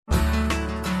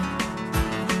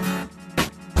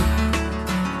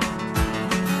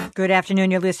Good afternoon.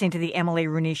 You're listening to the Emily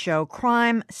Rooney Show.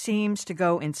 Crime seems to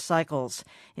go in cycles.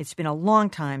 It's been a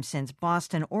long time since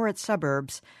Boston or its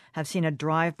suburbs have seen a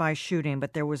drive-by shooting,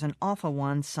 but there was an awful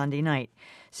one Sunday night.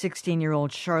 16-year-old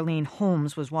Charlene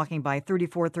Holmes was walking by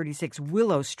 3436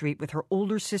 Willow Street with her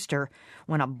older sister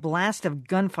when a blast of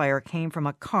gunfire came from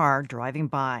a car driving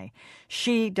by.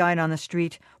 She died on the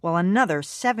street, while another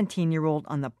 17-year-old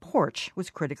on the porch was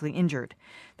critically injured.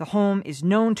 The home is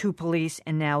known to police,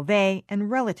 and now they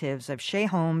and relatives of Shay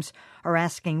Holmes are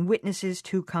asking witnesses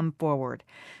to come forward.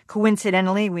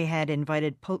 Coincidentally, we had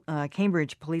invited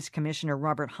Cambridge Police Commissioner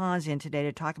Robert Haas in today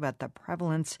to talk about the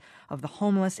prevalence of the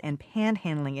homeless and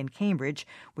panhandling in Cambridge,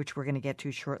 which we're going to get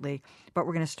to shortly. But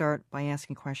we're going to start by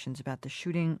asking questions about the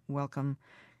shooting. Welcome,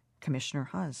 Commissioner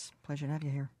Haas. Pleasure to have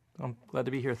you here. I'm glad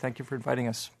to be here. Thank you for inviting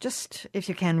us. Just, if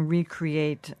you can,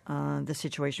 recreate the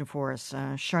situation for us.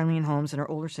 Charlene Holmes and her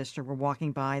older sister were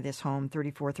walking by this home,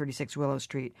 3436 Willow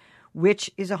Street, which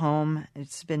is a home.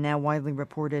 It's been now widely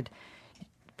reported.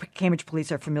 Cambridge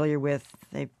police are familiar with.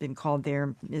 They've been called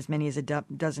there as many as a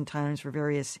dozen times for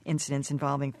various incidents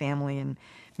involving family and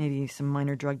maybe some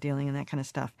minor drug dealing and that kind of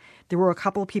stuff. There were a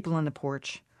couple of people on the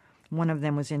porch. One of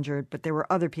them was injured, but there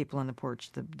were other people on the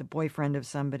porch, the boyfriend of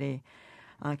somebody.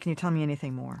 Can you tell me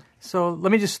anything more? So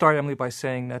let me just start, Emily, by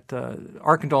saying that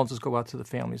our condolences go out to the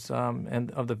families and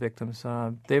of the victims.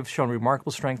 They've shown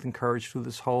remarkable strength and courage through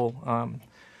this whole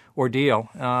ordeal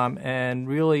and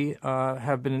really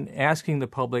have been asking the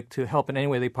public to help in any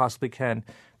way they possibly can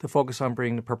to focus on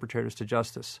bringing the perpetrators to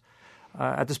justice.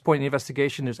 At this point in the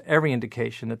investigation, there's every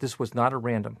indication that this was not a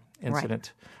random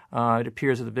incident. Right. It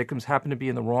appears that the victims happened to be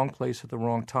in the wrong place at the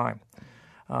wrong time.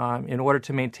 In order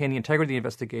to maintain the integrity of the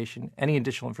investigation, any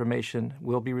additional information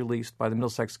will be released by the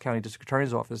Middlesex County District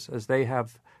Attorney's Office, as they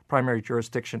have primary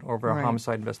jurisdiction over a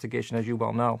homicide investigation, as you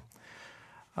well know.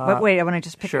 But wait, I want to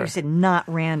just pick sure. You said not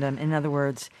random. In other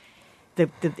words,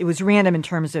 it was random in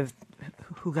terms of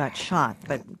who got shot,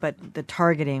 but the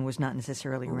targeting was not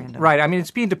necessarily random. Right. I mean,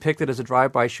 it's being depicted as a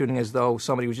drive-by shooting as though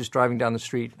somebody was just driving down the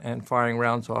street and firing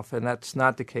rounds off, and that's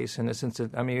not the case in this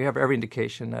instance. I mean, you have every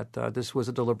indication that this was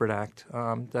a deliberate act,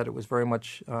 that it was very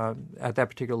much at that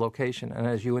particular location. And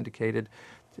as you indicated,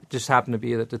 it just happened to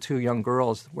be that the two young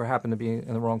girls happened to be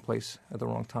in the wrong place at the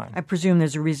wrong time. I presume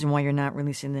there's a reason why you're not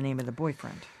releasing the name of the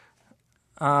boyfriend.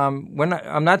 I'm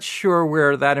not sure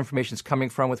where that information is coming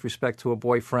from with respect to a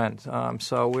boyfriend.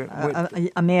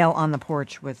 A male on the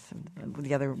porch with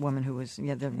the other woman who was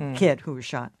kid who was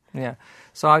shot. Yeah.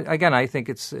 So I think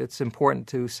it's important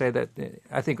to say that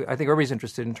I think everybody's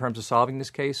interested in terms of solving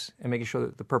this case and making sure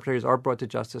that the perpetrators are brought to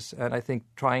justice. And I think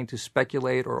trying to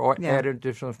speculate or add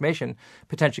additional information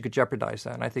potentially could jeopardize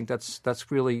that. And I think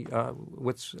that's really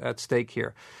what's at stake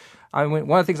here. I mean,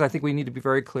 one of the things I think we need to be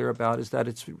very clear about is that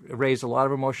it's raised a lot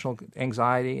of emotional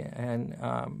anxiety and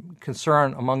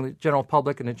concern among the general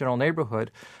public and the general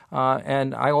neighborhood.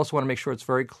 And I also want to make sure it's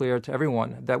very clear to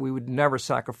everyone that we would never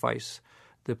sacrifice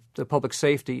the public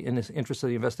safety in the interest of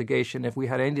the investigation if we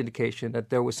had any indication that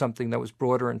there was something that was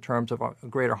broader in terms of a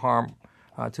greater harm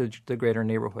to the greater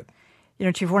neighborhood. You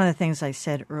know, Chief, one of the things I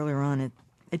said earlier on,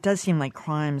 it does seem like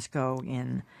crimes go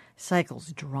in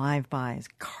cycles, drive-bys,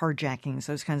 carjackings,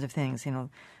 those kinds of things. You know,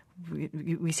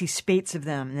 we see spates of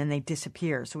them and then they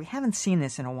disappear. So we haven't seen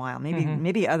this in a while.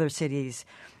 Maybe other cities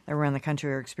around the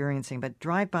country are experiencing, but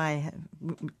drive-by,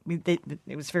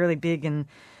 it was fairly big in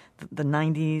the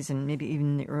 90s and maybe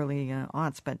even the early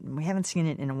aughts, but we haven't seen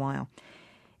it in a while.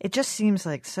 It just seems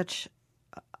like such,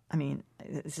 I mean,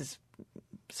 this is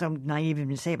so naive even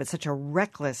to say, but such a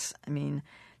reckless, I mean,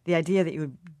 the idea that you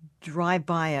would drive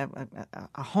by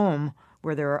a home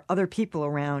where there are other people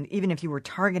around, even if you were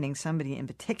targeting somebody in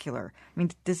particular. I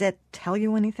mean, does that tell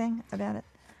you anything about it?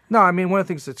 No, I mean, one of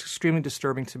the things that's extremely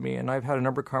disturbing to me, and I've had a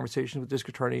number of conversations with the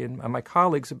district attorney and my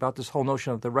colleagues about this whole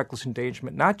notion of the reckless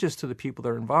endangerment, not just to the people that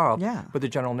are involved, but the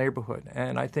general neighborhood.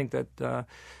 And I think that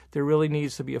there really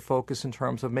needs to be a focus in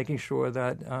terms of making sure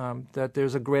that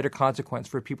there's a greater consequence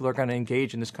for people that are going to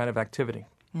engage in this kind of activity.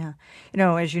 Yeah. You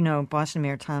know, as you know, Boston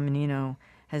Mayor Tom Menino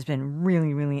has been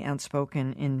really, really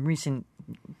outspoken in recent,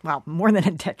 more than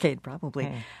a decade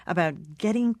probably, about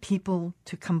getting people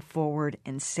to come forward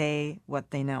and say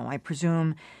what they know. I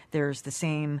presume there's the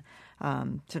same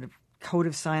sort of code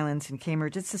of silence in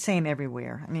Cambridge. It's the same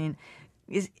everywhere. I mean,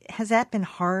 has that been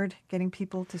hard, getting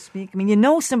people to speak? I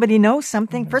mean, somebody knows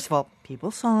something. First of all,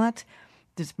 people saw it.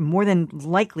 It's more than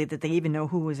likely that they even know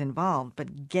who was involved.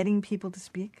 But getting people to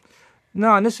speak?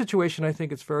 No, in this situation, I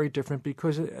think it's very different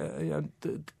because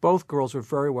both girls are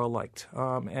very well liked,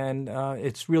 and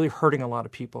it's really hurting a lot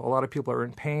of people. A lot of people are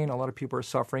in pain. A lot of people are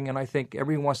suffering, and I think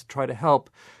everyone wants to try to help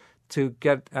to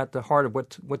get at the heart of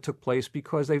what took place,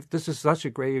 because this is such a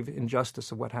grave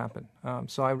injustice of what happened.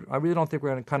 So I really don't think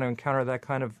we're going to kind of encounter that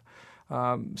kind of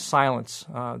silence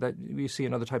that we see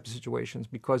in other types of situations,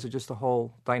 because of just the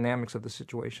whole dynamics of the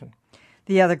situation.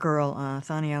 The other girl,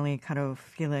 Thanieli Cado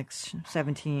Felix,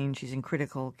 17, she's in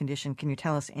critical condition. Can you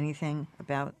tell us anything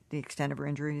about the extent of her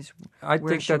injuries,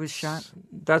 where she was shot?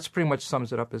 That's pretty much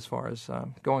sums it up as far as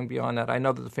going beyond that. I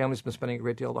know that the family's been spending a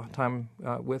great deal of time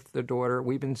with their daughter.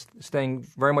 We've been staying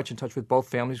very much in touch with both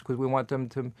families, because we want them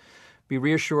to be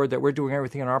reassured that we're doing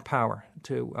everything in our power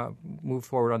to move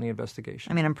forward on the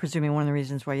investigation. I mean, I'm presuming one of the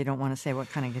reasons why you don't want to say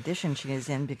what kind of condition she is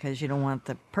in, because you don't want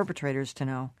the perpetrators to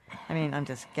know. I mean, I'm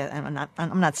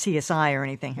not CSI or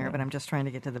anything here, but I'm just trying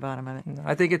to get to the bottom of it.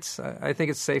 I think it's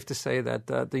safe to say that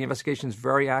the investigation is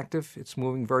very active. It's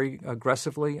moving very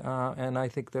aggressively, and I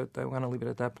think that I want to leave it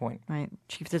at that point. Right,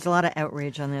 Chief. There's a lot of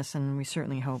outrage on this, and we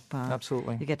certainly hope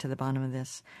absolutely you get to the bottom of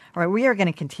this. All right, we are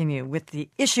going to continue with the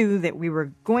issue that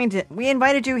we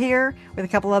invited you here with a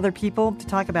couple other people to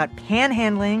talk about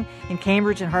panhandling in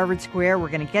Cambridge and Harvard Square. We're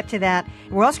going to get to that.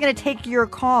 We're also going to take your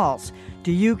calls.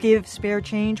 Do you give spare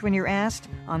change when you're asked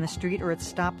on the street or at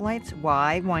stoplights?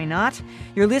 Why? Why not?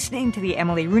 You're listening to the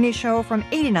Emily Rooney Show from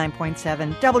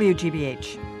 89.7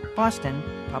 WGBH, Boston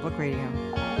Public Radio.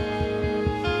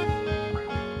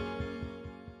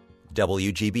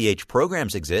 WGBH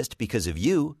programs exist because of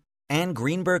you. And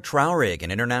Greenberg Traurig,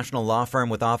 an international law firm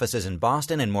with offices in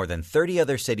Boston and more than 30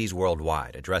 other cities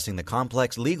worldwide, addressing the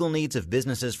complex legal needs of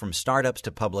businesses from startups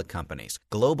to public companies.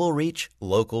 Global reach,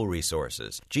 local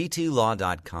resources.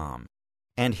 G2law.com.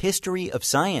 And History of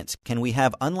Science. Can we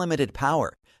have unlimited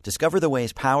power? Discover the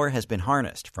ways power has been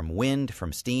harnessed from wind,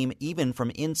 from steam, even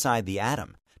from inside the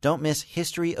atom. Don't miss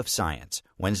History of Science.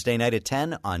 Wednesday night at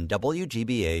 10 on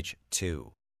WGBH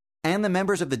 2. And the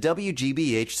members of the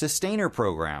WGBH Sustainer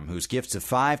Program, whose gifts of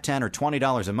 $5, $10, or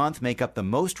 $20 a month make up the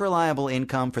most reliable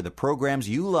income for the programs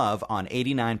you love on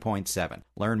 89.7.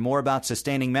 Learn more about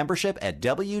sustaining membership at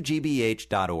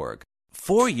WGBH.org.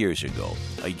 4 years ago,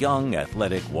 a young,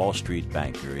 athletic Wall Street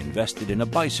banker invested in a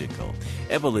bicycle.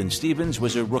 Evelyn Stevens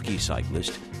was a rookie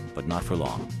cyclist, but not for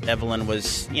long. Evelyn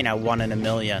was, 1 in a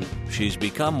million. She's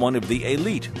become one of the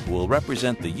elite who will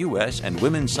represent the U.S. and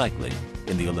women's cycling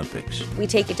in the Olympics. We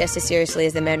take it just as seriously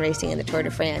as the men racing in the Tour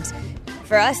de France.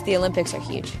 For us, the Olympics are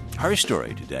huge. Her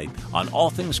story today on All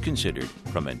Things Considered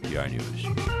from NPR News.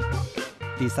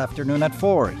 This afternoon at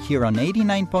 4, here on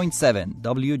 89.7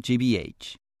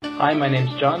 WGBH. Hi, my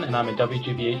name's John, and I'm a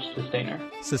WGBH Sustainer.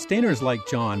 Sustainers like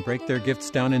John break their gifts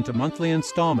down into monthly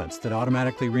installments that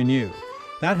automatically renew.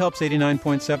 That helps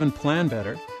 89.7 plan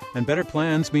better, and better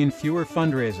plans mean fewer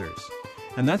fundraisers.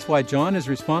 And that's why John is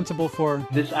responsible for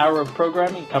this hour of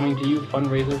programming coming to you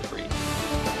fundraiser free.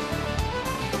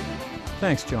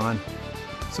 Thanks, John.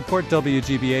 Support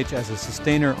WGBH as a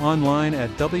sustainer online at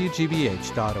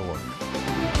WGBH.org.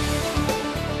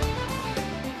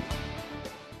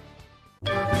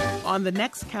 On the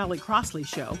next Callie Crossley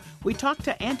Show, we talk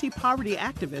to anti-poverty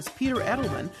activist Peter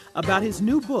Edelman about his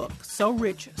new book, So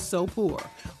Rich, So Poor,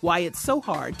 Why It's So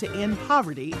Hard to End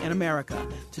Poverty in America.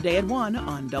 Today at 1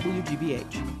 on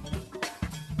WGBH.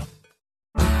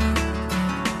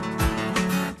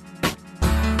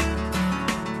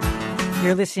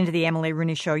 You're listening to the Emily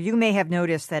Rooney Show. You may have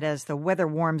noticed that as the weather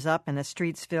warms up and the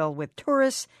streets fill with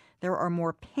tourists, there are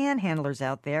more panhandlers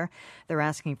out there. They're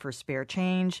asking for spare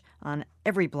change on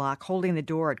every block, holding the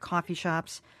door at coffee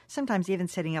shops, sometimes even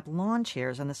setting up lawn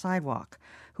chairs on the sidewalk.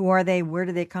 Who are they? Where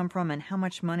do they come from? And how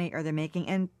much money are they making?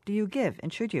 And do you give?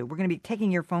 And should you? We're going to be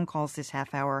taking your phone calls this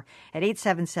half hour at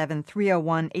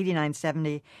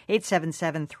 877-301-8970,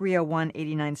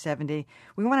 877-301-8970.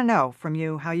 We want to know from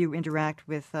you how you interact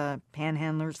with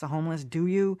panhandlers, the homeless. Do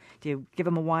you give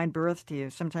them a wide berth? Do you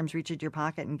sometimes reach into your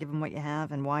pocket and give them what you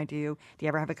have? And why do you? Do you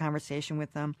ever have a conversation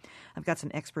with them? I've got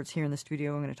some experts here in the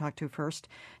studio I'm going to talk to first.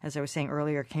 As I was saying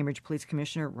earlier, Cambridge Police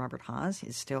Commissioner Robert Haas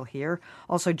is still here.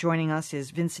 Also joining us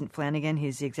is Vincent Flanagan.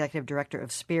 He's the executive director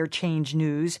of Spare Change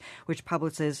News, which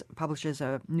publishes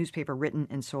a newspaper written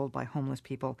and sold by homeless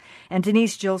people. And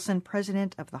Denise Gilson,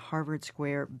 president of the Harvard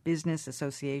Square Business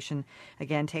Association.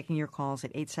 Again, taking your calls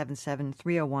at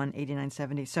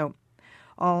 877-301-8970. So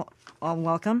all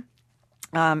welcome.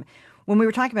 When we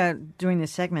were talking about doing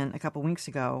this segment a couple weeks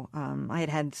ago,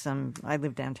 I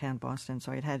live downtown Boston,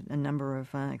 so I'd had a number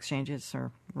of exchanges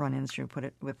or run-ins, should we put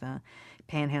it, with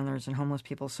panhandlers and homeless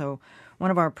people. So one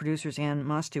of our producers, Ann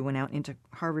Mostu, went out into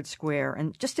Harvard Square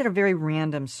and just did a very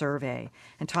random survey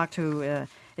and talked to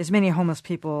as many homeless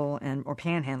people or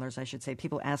panhandlers, I should say,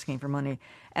 people asking for money,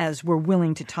 as were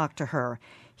willing to talk to her.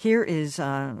 Here is,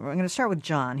 we're going to start with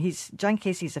John. John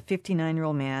Casey's a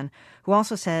 59-year-old man who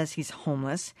also says he's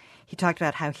homeless. He talked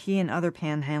about how he and other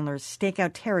panhandlers stake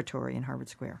out territory in Harvard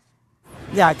Square.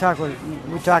 Yeah,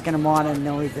 we talk in the morning and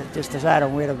then we just decide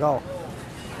on where to go.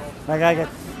 Like I got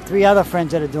 3 other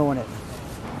friends that are doing it.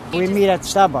 We meet at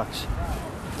Starbucks.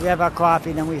 We have our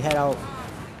coffee, then we head out.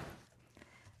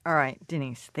 All right,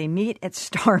 Denise, they meet at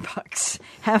Starbucks,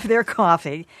 have their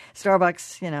coffee.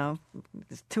 Starbucks,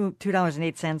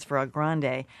 $2.08 for a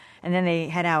grande. And then they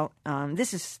head out.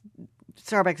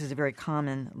 Starbucks is a very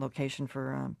common location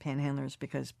for panhandlers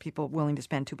because people willing to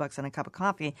spend $2 on a cup of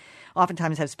coffee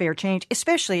oftentimes have spare change,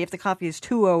 especially if the coffee is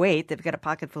 $2.08. They've got a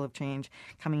pocket full of change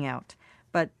coming out.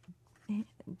 But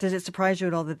does it surprise you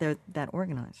at all that they're that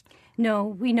organized? No,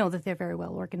 we know that they're very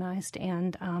well organized.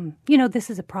 And, this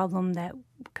is a problem that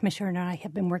Commissioner and I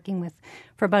have been working with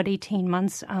for about 18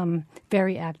 months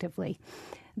very actively.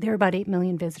 There are about 8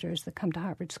 million visitors that come to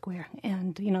Harvard Square.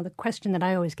 And, the question that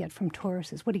I always get from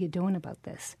tourists is, what are you doing about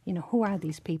this? Who are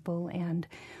these people and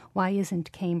why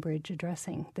isn't Cambridge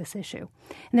addressing this issue?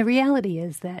 And the reality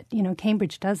is that,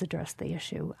 Cambridge does address the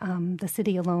issue. The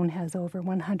city alone has over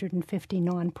 150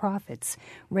 nonprofits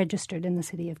registered in the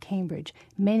city of Cambridge,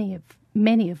 many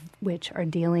of which are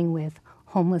dealing with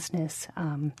homelessness,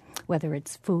 whether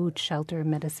it's food, shelter,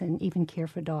 medicine, even care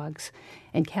for dogs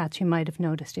and cats. You might have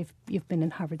noticed if you've been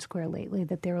in Harvard Square lately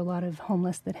that there are a lot of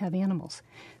homeless that have animals.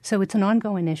 So it's an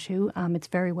ongoing issue. It's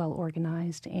very well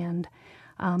organized. And,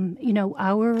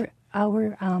 our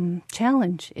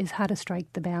challenge is how to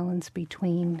strike the balance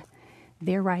between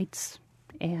their rights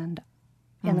and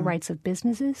the rights of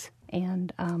businesses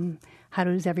and how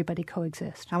does everybody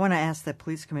coexist? I want to ask the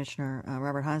police commissioner,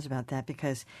 Robert Haas, about that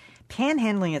because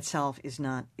panhandling itself is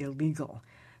not illegal.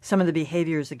 Some of the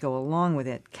behaviors that go along with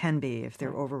it can be if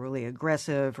they're overly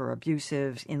aggressive or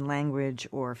abusive in language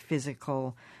or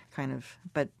physical kind of.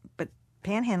 But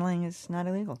panhandling is not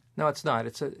illegal. No, it's not.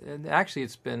 It's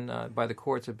been by the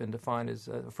courts have been defined as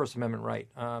a First Amendment right.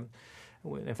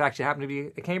 In fact, it happened to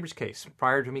be a Cambridge case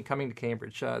prior to me coming to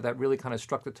Cambridge that really kind of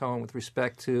struck the tone with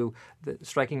respect to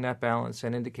striking that balance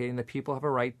and indicating that people have a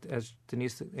right, as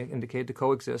Denise indicated, to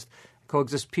coexist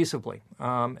peaceably,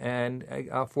 and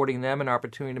affording them an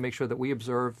opportunity to make sure that we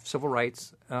observe civil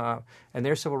rights and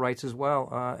their civil rights as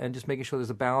well, and just making sure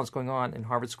there's a balance going on in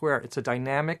Harvard Square. It's a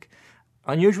dynamic,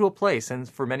 unusual place, and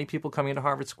for many people coming into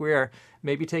Harvard Square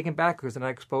may be taken back because they're not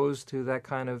exposed to that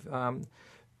kind of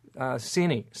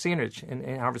scenage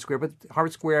in Harvard Square. But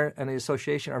Harvard Square and the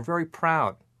association are very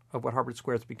proud of what Harvard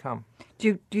Square has become.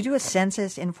 Do you do a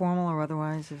census, informal or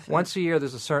otherwise? Once a year,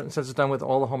 there's a certain census done with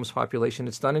all the homeless population.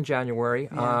 It's done in January,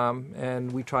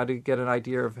 and we try to get an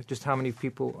idea of just how many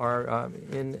people are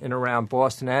in and around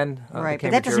Boston and right, the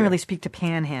but that doesn't area. really speak to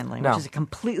panhandling, which is a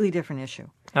completely different issue.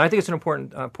 And I think it's an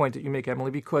important point that you make,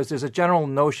 Emily, because there's a general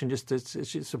notion,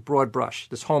 it's a broad brush,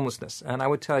 this homelessness. And I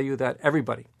would tell you that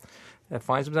everybody that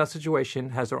finds themselves in that situation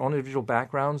has their own individual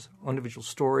backgrounds, own individual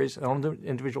stories, own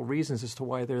individual reasons as to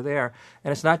why they're there.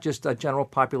 And it's not just a general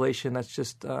population that's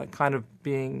just kind of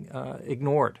being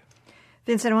ignored.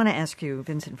 Vincent, I want to ask you,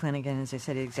 Vincent Flanagan, as I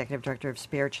said, Executive Director of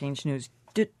Spare Change News.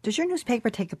 Does your newspaper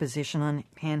take a position on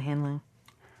panhandling?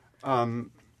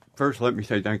 First, let me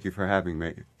say thank you for having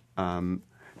me.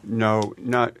 No,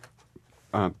 not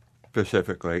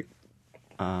specifically.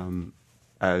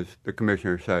 As the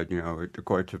commissioner said, the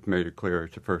courts have made it clear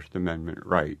it's a First Amendment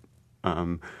right.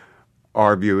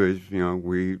 Our view is,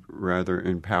 we rather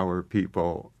empower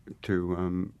people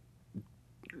to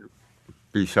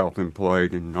be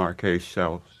self-employed, in our case,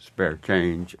 sell spare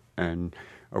change and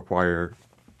acquire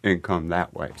income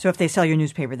that way. So if they sell your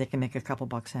newspaper, they can make a couple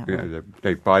bucks that way. Yeah,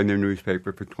 they buy their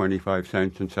newspaper for 25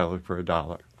 cents and sell it for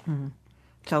 $1. Mm-hmm.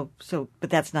 But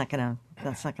that's not gonna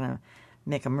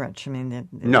make them rich. I mean, it's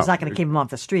no, not going to keep them off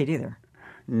the street either.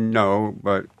 No,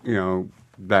 but,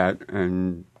 that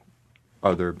and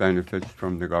other benefits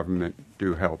from the government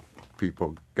do help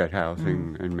people get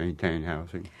housing and maintain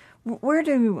housing. Where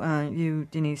do you,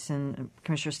 Denise, and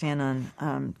Commissioner stand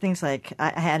on things like,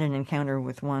 I had an encounter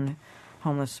with one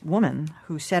homeless woman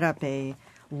who set up a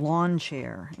lawn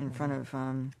chair in front of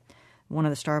one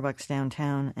of the Starbucks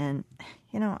downtown. And,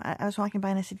 I was walking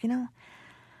by and I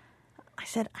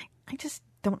said, I just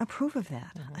don't approve of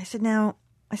that. Mm-hmm.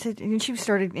 And she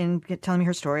started telling me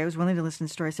her story. I was willing to listen to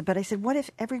the story. I said, what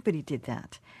if everybody did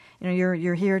that?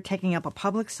 You're here taking up a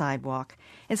public sidewalk.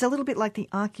 It's a little bit like the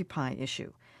Occupy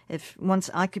issue. If once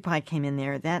Occupy came in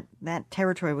there, that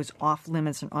territory was off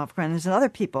limits and off ground. There's other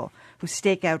people who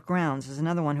stake out grounds. There's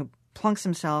another one who plunks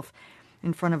himself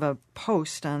in front of a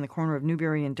post on the corner of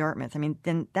Newberry and Dartmouth, I mean,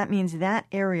 then that means that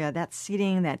area, that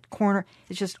seating, that corner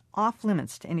is just off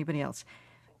limits to anybody else.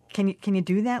 Can you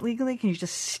do that legally? Can you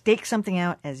just stake something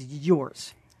out as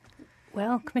yours?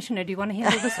 Well, Commissioner, do you want to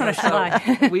handle this one or shall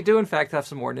I? We do, in fact, have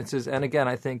some ordinances. And again,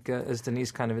 I think, as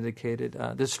Denise kind of indicated,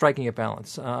 there's striking a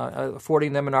balance,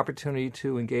 affording them an opportunity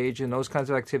to engage in those kinds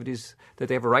of activities that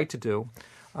they have a right to do.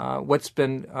 What's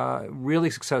been really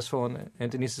successful,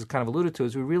 and Denise has kind of alluded to,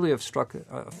 is we really have struck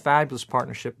a fabulous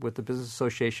partnership with the Business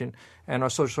Association and our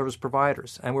social service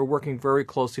providers, and we're working very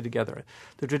closely together.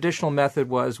 The traditional method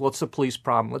was, well, it's a police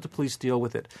problem. Let the police deal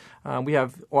with it. We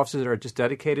have officers that are just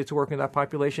dedicated to working with that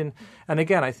population. And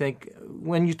again, I think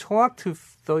when you talk to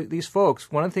these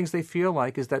folks, one of the things they feel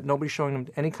like is that nobody's showing them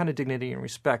any kind of dignity and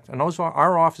respect. And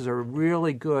our officers are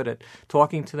really good at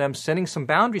talking to them, setting some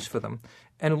boundaries for them.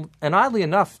 And oddly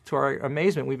enough, to our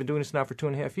amazement, we've been doing this now for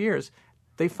 2.5 years,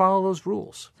 they follow those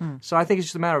rules. So I think it's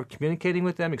just a matter of communicating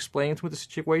with them, explaining to them what the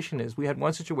situation is. We had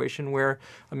one situation where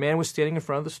a man was standing in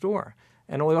front of the store,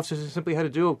 and all the officers simply had to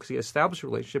do, because he established a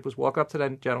relationship, was walk up to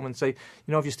that gentleman and say,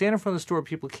 you know, if you stand in front of the store,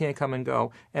 people can't come and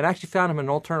go, and actually found him an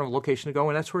alternative location to go,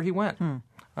 and that's where he went.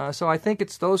 So I think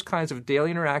it's those kinds of daily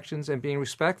interactions and being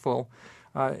respectful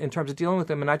in terms of dealing with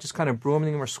them and not just kind of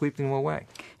brooming them or sweeping them away.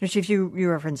 Chief, you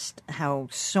referenced how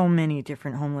so many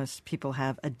different homeless people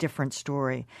have a different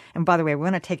story. And by the way, we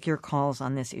want to take your calls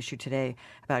on this issue today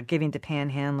about giving to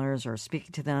panhandlers or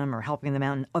speaking to them or helping them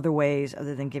out in other ways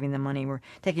other than giving them money. We're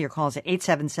taking your calls at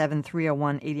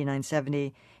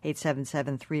 877-301-8970,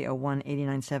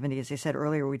 877-301-8970. As I said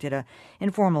earlier, we did an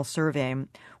informal survey. One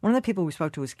of the people we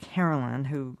spoke to was Carolyn,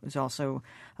 who is also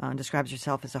describes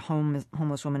herself as a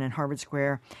homeless woman in Harvard Square.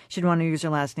 She didn't want to use her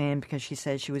last name because she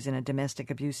said she was in a domestic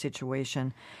abuse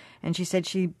situation. And she said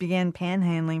she began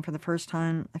panhandling for the first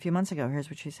time a few months ago.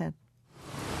 Here's what she said.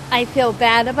 I feel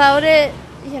bad about it,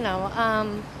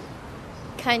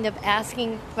 kind of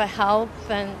asking for help,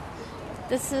 and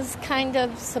this is kind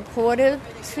of supportive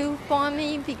too for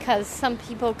me because some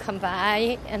people come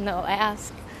by and they'll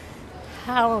ask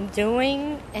how I'm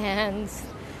doing, and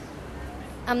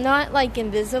I'm not like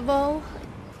invisible.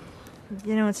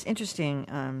 You know, it's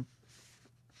interesting,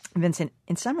 Vincent.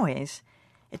 In some ways,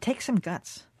 it takes some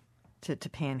guts to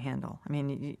panhandle. I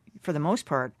mean, for the most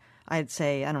part, I'd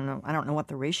say I don't know what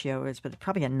the ratio is, but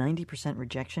probably a 90%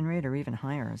 rejection rate or even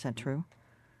higher. Is that true?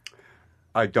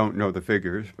 I don't know the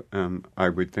figures. I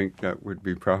would think that would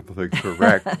be probably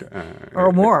correct.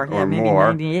 Or more. Or maybe more.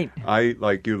 98. I,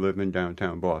 like you, live in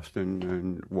downtown Boston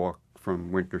and walk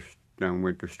from down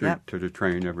Winter Street to the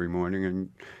train every morning. And,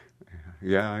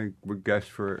 I would guess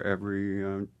for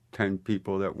every 10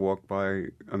 people that walk by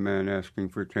a man asking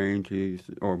for change,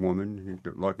 or woman,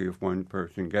 he's lucky if one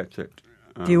person gets it.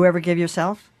 Do you ever give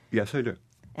yourself? Yes, I do.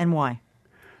 And why?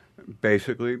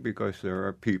 Basically, because there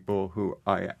are people who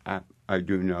I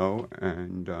do know,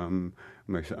 and I'm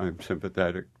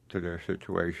sympathetic to their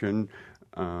situation,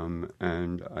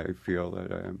 and I feel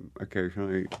that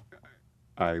occasionally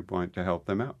I want to help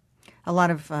them out. A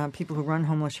lot of people who run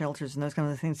homeless shelters and those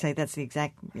kind of things say that's the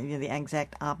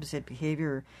exact opposite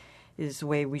behavior is the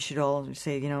way we should all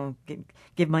say,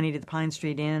 give money to the Pine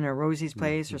Street Inn or Rosie's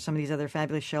Place or some of these other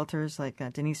fabulous shelters like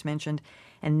Denise mentioned,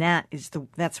 and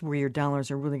that's where your dollars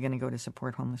are really going to go to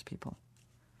support homeless people.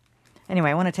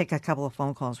 Anyway, I want to take a couple of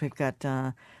phone calls. We've got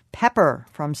Pepper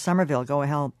from Somerville. Go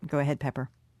ahead, Pepper.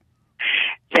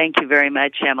 Thank you very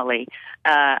much, Emily.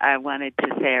 I wanted to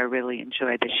say I really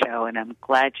enjoy the show, and I'm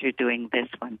glad you're doing this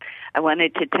one. I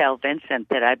wanted to tell Vincent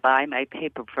that I buy my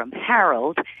paper from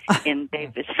Harold in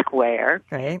Davis Square.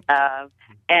 Right.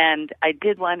 And I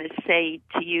did want to say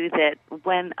to you that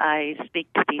when I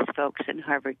speak to these folks in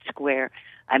Harvard Square,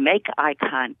 I make eye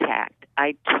contact,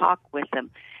 I talk with them,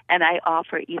 and I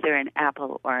offer either an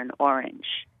apple or an orange.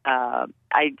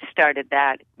 I started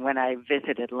that when I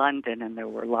visited London, and there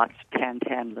were lots of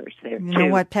panhandlers there, too. You know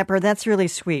what, Pepper? That's really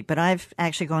sweet. But I've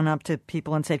actually gone up to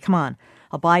people and said, come on,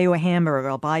 I'll buy you a hamburger.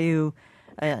 I'll buy you,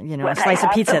 a slice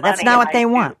of pizza. That's not what they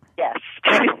want. Yes.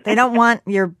 They don't want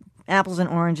your apples and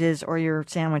oranges or your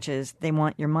sandwiches. They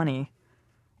want your money,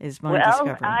 is my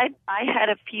discovery. I had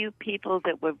a few people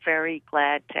that were very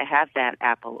glad to have that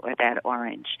apple or that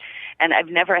orange. And I've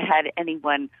never had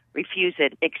anyone refuse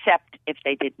it, except if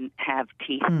they didn't have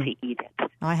teeth to eat it.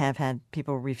 I have had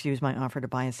people refuse my offer to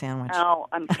buy a sandwich. Oh,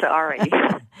 I'm sorry.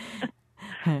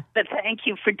 But thank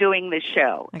you for doing the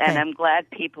show, and I'm glad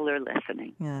people are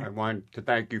listening. Yeah. I want to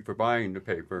thank you for buying the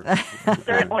paper.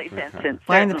 Certainly, Vincent.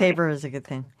 Buying the paper is a good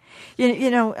thing.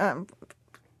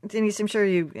 Denise, I'm sure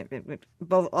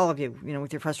all of you,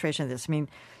 with your frustration of this. I mean,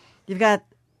 you've got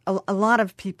a lot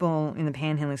of people in the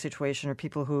panhandling situation are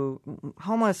people who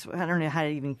homeless. I don't know how to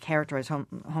even characterize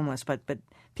homeless, but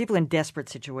people in desperate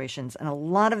situations, and a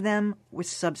lot of them with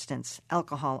substance,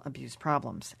 alcohol abuse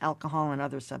problems, alcohol and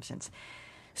other substance.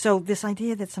 So this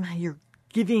idea that somehow you're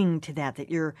giving to that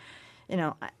you're,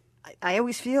 I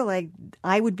always feel like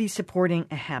I would be supporting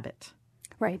a habit.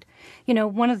 Right.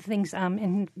 One of the things,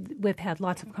 and we've had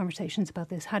lots of conversations about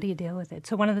this, how do you deal with it?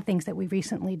 So one of the things that we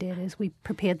recently did is we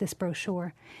prepared this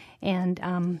brochure, and,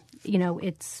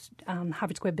 it's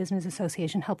Harvard Square Business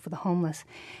Association Help for the Homeless,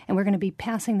 and we're going to be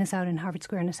passing this out in Harvard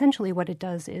Square, and essentially what it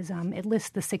does is it lists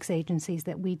the 6 agencies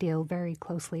that we deal very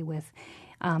closely with,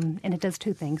 and it does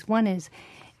 2 things. One is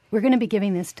we're going to be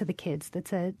giving this to the kids.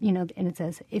 That's and it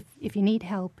says, if you need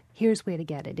help, here's where to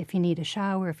get it. If you need a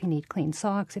shower, if you need clean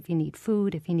socks, if you need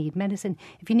food, if you need medicine,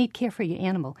 if you need care for your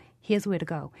animal, here's where to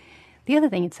go. The other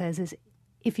thing it says is,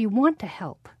 if you want to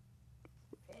help,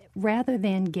 rather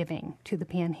than giving to the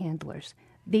panhandlers,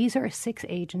 these are 6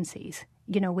 agencies,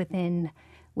 within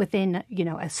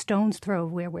a stone's throw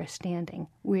of where we're standing,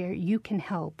 where you can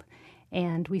help.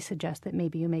 And we suggest that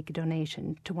maybe you make a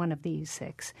donation to one of these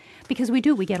 6. Because we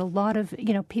get a lot of,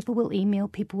 people will email,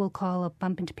 people will call up,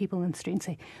 bump into people in the street and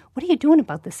say, what are you doing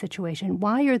about this situation?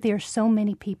 Why are there so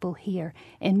many people here?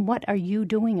 And what are you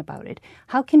doing about it?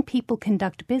 How can people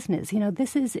conduct business?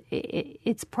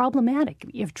 It's problematic.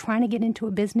 You're trying to get into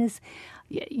a business,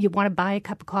 you want to buy a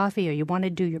cup of coffee or you want to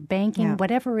do your banking,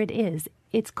 whatever it is,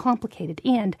 it's complicated.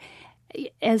 And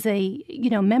as a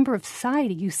member of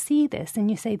society, you see this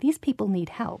and you say, these people need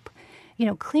help.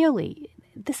 Clearly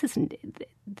this isn't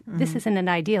an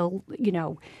ideal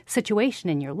situation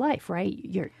in your life, right?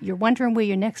 You're wondering where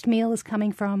your next meal is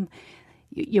coming from.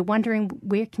 You're wondering,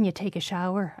 where can you take a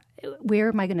shower? Where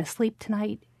am I going to sleep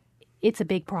tonight? It's a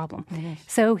big problem.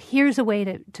 So here's a way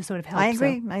to sort of help. I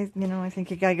agree. I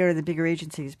think you got to go to the bigger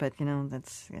agencies, but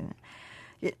that's.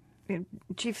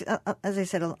 Chief, as I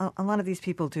said, a lot of these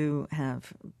people do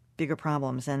have bigger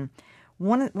problems, and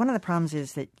one of the problems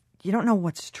is that you don't know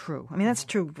what's true. I mean, that's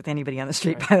true with anybody on the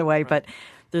street, by the way. But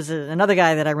there's another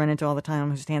guy that I run into all the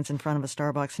time who stands in front of a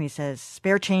Starbucks and he says,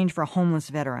 "Spare change for a homeless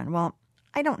veteran." Well,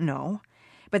 I don't know,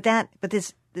 but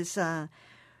this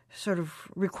sort of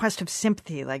request of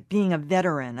sympathy, like being a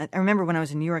veteran. I remember when I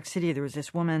was in New York City, there was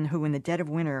this woman who, in the dead of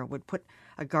winter, would put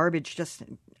a garbage, just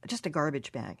a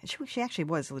garbage bag. She actually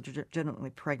was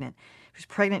legitimately pregnant. She was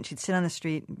pregnant. She'd sit on the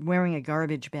street wearing a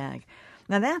garbage bag.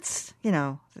 Now that's,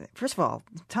 first of all,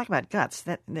 talk about guts.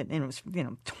 That it was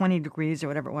 20 degrees or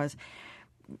whatever it was.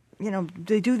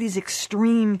 They do these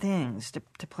extreme things to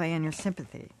play on your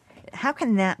sympathy. How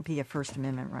can that be a First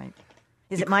Amendment right?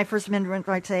 Is it my First Amendment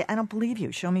right to say, I don't believe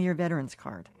you, show me your veteran's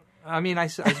card? I mean, I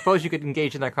suppose you could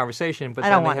engage in that conversation, but they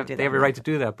have a right to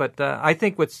do that. But I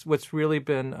think what's really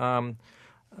been,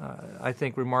 I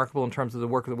think, remarkable in terms of the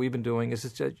work that we've been doing is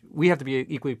that we have to be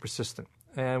equally persistent.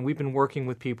 And we've been working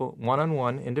with people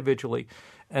one-on-one, individually.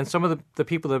 And some of the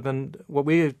people that have been what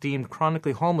we have deemed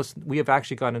chronically homeless, we have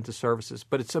actually gotten into services.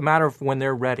 But it's a matter of when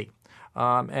they're ready.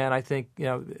 And I think,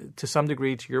 to some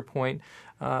degree, to your point,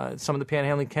 some of the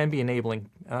panhandling can be enabling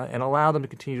and allow them to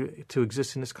continue to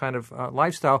exist in this kind of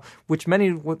lifestyle, which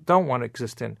many don't want to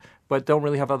exist in, but don't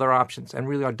really have other options and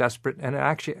really are desperate and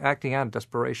actually acting out of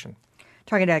desperation.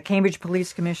 Talking to Cambridge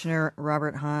Police Commissioner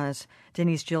Robert Haas,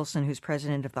 Denise Gilson, who's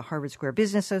president of the Harvard Square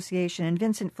Business Association, and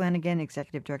Vincent Flanagan,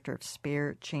 executive director of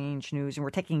Spare Change News. And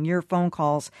we're taking your phone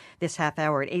calls this half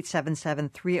hour at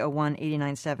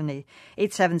 877-301-8970,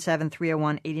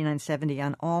 877-301-8970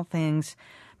 on all things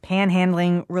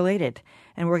panhandling related.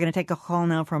 And we're going to take a call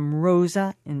now from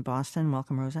Rosa in Boston.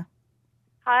 Welcome, Rosa.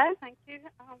 Hi, thank you,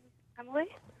 Emily.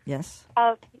 Yes.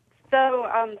 So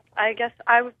I guess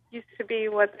I used to be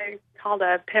what they called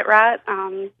a pit rat.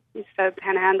 Used to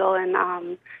panhandle in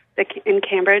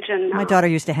Cambridge, and my daughter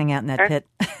used to hang out in that pit.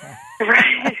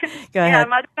 Right. Go ahead. Yeah, I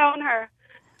might have known her.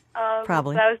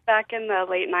 Probably. That was back in the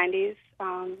late '90s.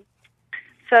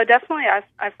 So definitely,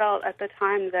 I felt at the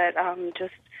time that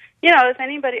just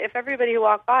if everybody who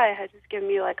walked by had just given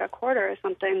me like a quarter or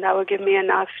something, that would give me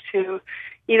enough to,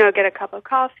 get a cup of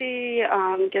coffee,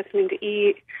 get something to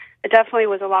eat. It definitely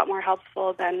was a lot more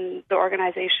helpful than the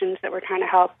organizations that were trying to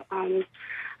help. I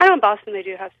know in Boston they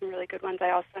do have some really good ones. I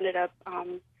also ended up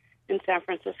in San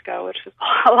Francisco, which was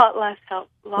a lot less help.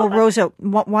 Rosa,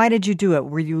 why did you do it?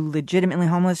 Were you legitimately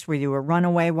homeless? Were you a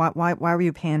runaway? Why were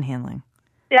you panhandling?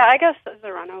 Yeah, I guess as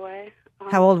a runaway.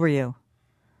 How old were you?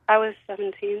 I was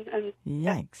 17. And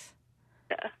yikes.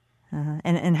 Yeah.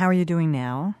 And how are you doing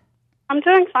now? I'm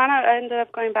doing fine. I ended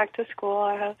up going back to school.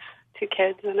 I have 2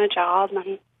 kids and a job,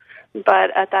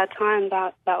 but at that time,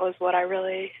 that was what I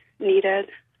really needed.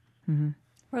 Mm-hmm.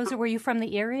 Rosa, were you from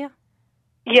the area?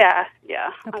 Yeah. Okay.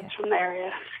 I was from the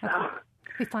area. So. Okay.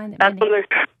 We find that That's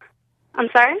I'm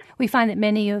sorry? We find that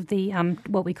many of the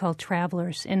what we call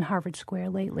travelers in Harvard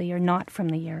Square lately are not from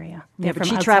the area. Yeah, but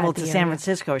she traveled to San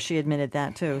Francisco. She admitted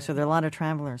that, too. So there are a lot of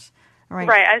travelers. All right.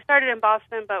 Right. I started in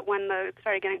Boston, but when it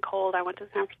started getting cold, I went to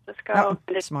San Francisco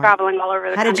and just smart. traveling all over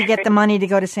the country. How did you get the money to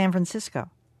go to San Francisco?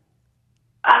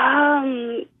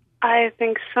 I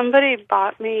think somebody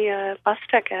bought me a bus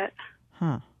ticket.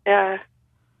 Huh. Yeah.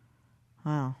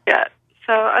 Wow. Yeah.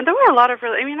 So there were a lot of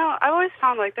really, I always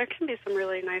found like there can be some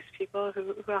really nice people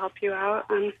who help you out,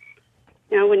 and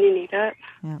when you need it.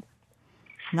 Yeah.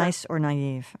 Nice or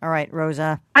naive? All right,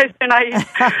 Rosa. Nice or naive.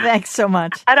 Thanks so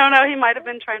much. I don't know. He might have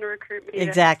been trying to recruit me.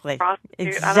 Exactly.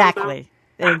 Exactly.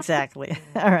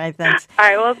 All right, thanks. All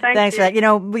right, well, thanks for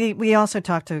that. We also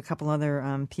talked to a couple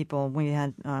other people. We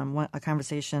had a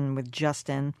conversation with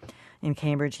Justin in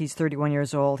Cambridge. He's 31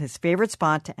 years old. His favorite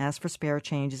spot to ask for spare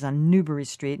change is on Newbury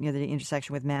Street near the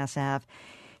intersection with Mass Ave.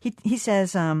 He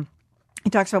says he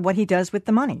talks about what he does with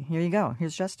the money. Here you go.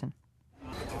 Here's Justin.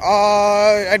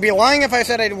 I'd be lying if I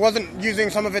said I wasn't using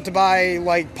some of it to buy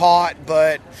like pot,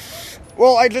 but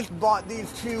I just bought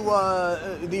these two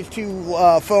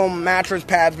foam mattress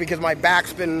pads because my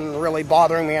back's been really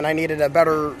bothering me and I needed a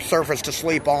better surface to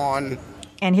sleep on.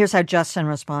 And here's how Justin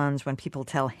responds when people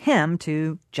tell him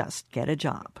to just get a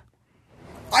job.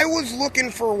 I was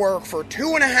looking for work for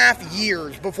 2.5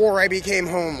 years before I became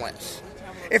homeless.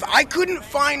 If I couldn't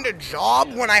find a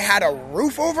job when I had a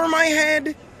roof over my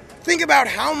head, think about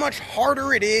how much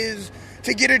harder it is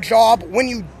to get a job when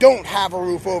you don't have a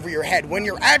roof over your head, when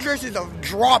your address is a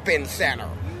drop-in center.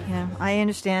 Yeah, I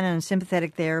understand and I'm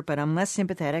sympathetic there, but I'm less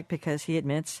sympathetic because he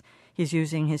admits he's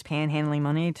using his panhandling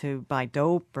money to buy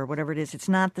dope or whatever it is. It's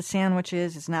not the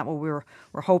sandwiches. It's not what we're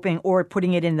hoping, or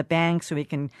putting it in the bank so he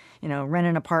can, rent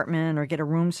an apartment or get a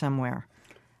room somewhere.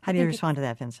 How do you respond to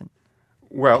that, Vincent?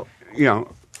 Well,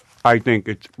 I think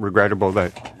it's regrettable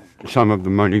that some of the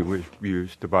money was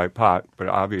used to buy pot, but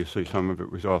obviously some of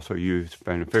it was also used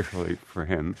beneficially for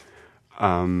him.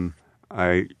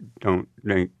 I don't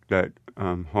think that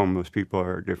homeless people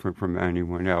are different from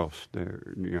anyone else.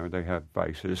 They have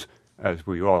vices, as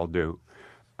we all do.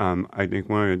 I think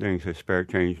one of the things that Spare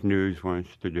Change News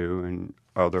wants to do, and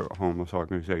other homeless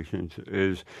organizations,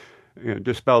 is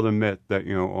dispel the myth that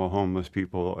all homeless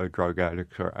people are drug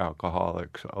addicts or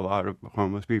alcoholics. A lot of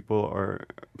homeless people are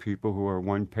people who are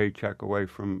one paycheck away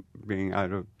from being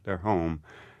out of their home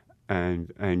and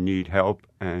need help,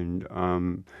 and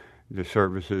the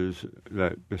services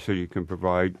that the city can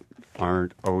provide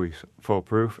aren't always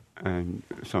foolproof, and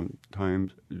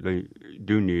sometimes they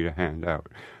do need a handout.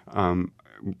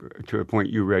 To a point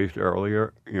you raised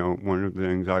earlier, one of the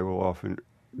things I will often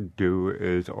do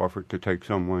is offer to take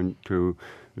someone to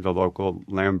the local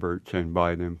Lamberts and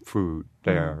buy them food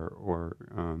there, or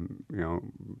or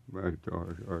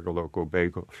the local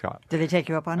bagel shop. Do they take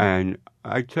you up on it? And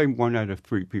I'd say 1 out of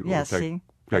 3 people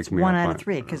take me 1 up out on of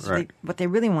 3, because right. what they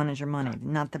really want is your money,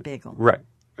 not the bagel. Right,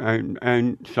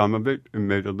 and some of it,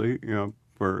 admittedly,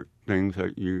 for things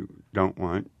that you don't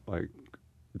want, like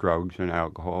drugs and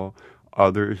alcohol.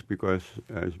 Others, because,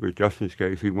 as with Justin's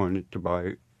case, he wanted to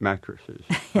buy mattresses.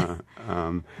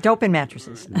 Dope and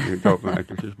mattresses. Dope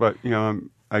mattresses. But,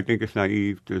 I think it's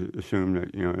naive to assume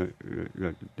that,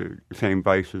 that the same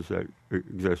vices that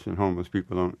exist in homeless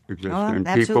people don't exist in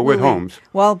people with homes.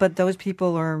 Well, but those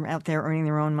people are out there earning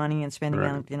their own money and spending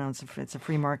on, it's a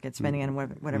free market, spending on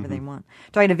whatever they want.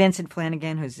 Talking to Vincent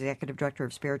Flanagan, who's the executive director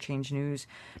of Spare Change News,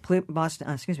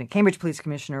 Cambridge Police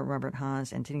Commissioner Robert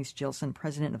Haas, and Denise Gilson,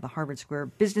 president of the Harvard Square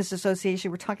Business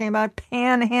Association. We're talking about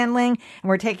panhandling, and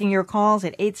we're taking your calls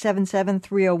at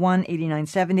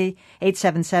 877-301-8970,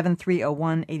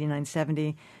 877-301-8970.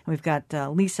 And we've got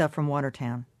Lisa from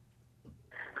Watertown.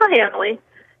 Hi, Emily.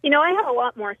 I have a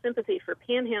lot more sympathy for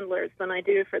panhandlers than I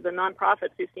do for the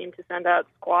nonprofits who seem to send out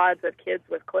squads of kids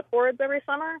with clipboards every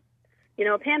summer.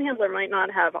 A panhandler might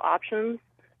not have options,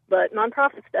 but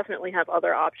nonprofits definitely have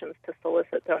other options to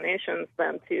solicit donations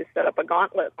than to set up a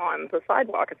gauntlet on the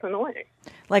sidewalk. It's annoying.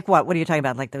 Like what? What are you talking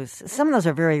about? Like those? Some of those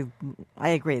are very, I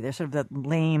agree, they're sort of the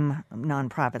lame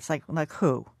nonprofits. Like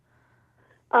who?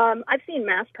 I've seen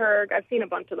MassPurg. I've seen a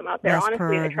bunch of them out there.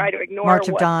 Honestly, I try to ignore March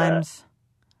of Dimes.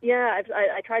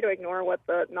 I try to ignore what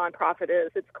the nonprofit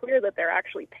is. It's clear that they're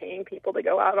actually paying people to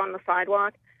go out on the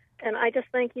sidewalk. And I just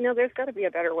think, there's got to be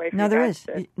a better way for there is.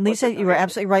 Lisa, you were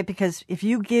absolutely right, because if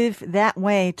you give that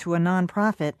way to a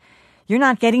nonprofit, you're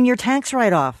not getting your tax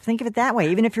write-off. Think of it that way.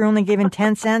 Even if you're only given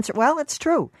 10 cents, well, it's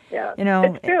true. Yeah,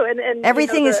 it's true. And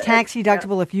everything is tax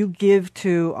deductible if you give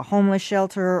to a homeless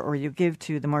shelter or you give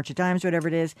to the March of Dimes, whatever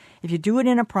it is. If you do it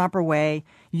in a proper way,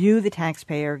 you, the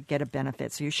taxpayer, get a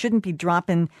benefit. So you shouldn't be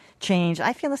dropping change.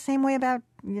 I feel the same way about,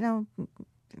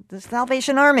 the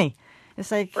Salvation Army.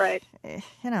 It's like, right. You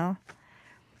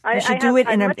should do it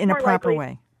in a proper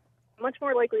way. Much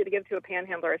more likely to give to a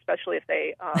panhandler, especially if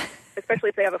they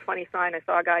have a funny sign. I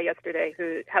saw a guy yesterday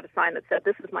who had a sign that said,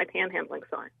 "This is my panhandling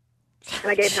sign,"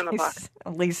 and I gave him a buck.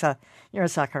 Lisa, you're a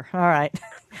sucker. All right,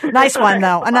 nice one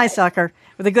though, a nice sucker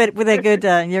with a good.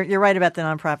 You're right about the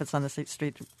nonprofits on the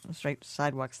street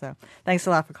sidewalks though. Thanks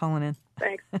a lot for calling in.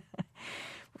 Thanks.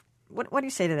 What do you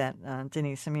say to that,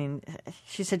 Denise? I mean,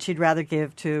 she said she'd rather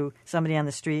give to somebody on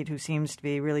the street who seems to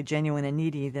be really genuine and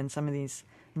needy than some of these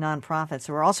nonprofits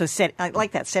who are also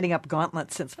setting up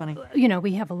gauntlets. It's funny.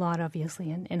 We have a lot,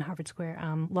 obviously, in Harvard Square.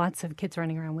 Lots of kids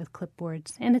running around with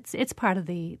clipboards, and it's part of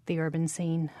the urban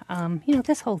scene.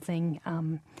 This whole thing,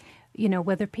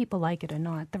 whether people like it or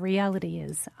not, the reality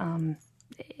is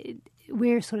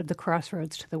we're sort of the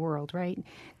crossroads to the world, right?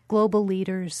 Global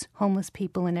leaders, homeless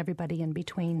people, and everybody in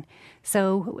between.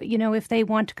 So, if they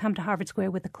want to come to Harvard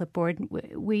Square with a clipboard,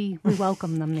 we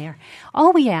welcome them there.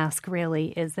 All we ask, really,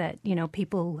 is that,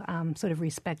 people sort of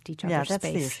respect each other's space. Yeah,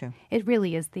 that's the issue. It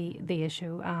really is the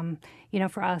issue.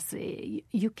 For us,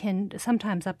 you can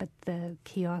sometimes up at the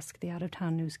kiosk, the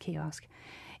out-of-town news kiosk,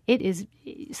 it is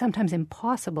sometimes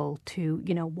impossible to,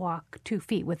 walk 2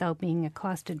 feet without being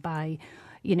accosted by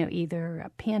either a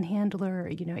panhandler,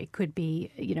 it could be,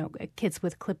 kids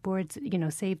with clipboards,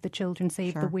 save the children,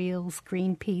 save the wheels,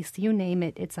 Greenpeace, you name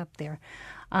it, it's up there.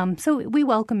 So we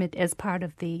welcome it as part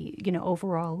of the,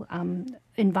 overall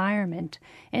environment.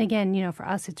 And again, for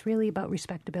us, it's really about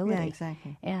respectability. Yeah,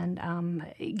 exactly. And,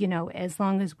 as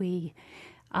long as we,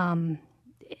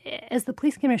 as the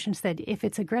police commission said, if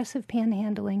it's aggressive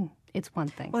panhandling, it's one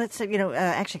thing. Well, it's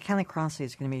actually, Kelly Crossley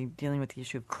is going to be dealing with the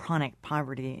issue of chronic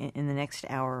poverty in the next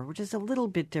hour, which is a little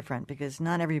bit different because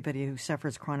not everybody who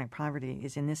suffers chronic poverty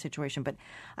is in this situation. But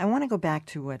I want to go back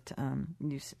to what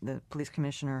the police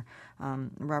commissioner,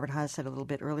 Robert Haas, said a little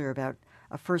bit earlier about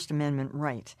a First Amendment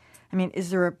right. I mean, is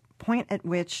there a point at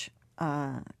which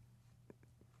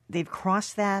they've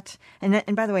crossed that?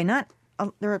 And by the way,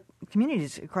 there are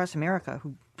communities across America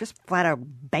who just flat out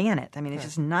ban it. I mean, it's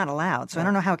just not allowed. So I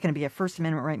don't know how it can be a First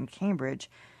Amendment right in Cambridge,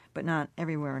 but not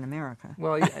everywhere in America.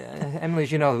 Well, Emily,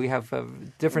 as you know, we have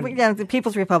different... Yeah, the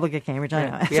People's Republic of Cambridge,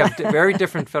 I know. We have very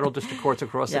different federal district courts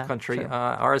across the country.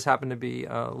 Ours happened to be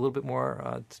a little bit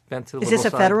more bent to the liberal side. Is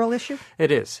this a federal issue?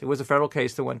 It is. It was a federal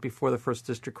case that went before the First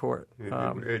District Court.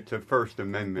 It's a First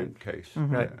Amendment case.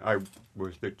 Mm-hmm. Right. I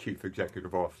was the chief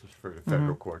executive officer for the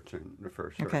federal courts in the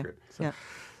First Circuit.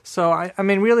 So, I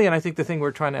mean, really, and I think the thing we're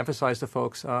trying to emphasize to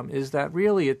folks is that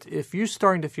really if you're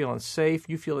starting to feel unsafe,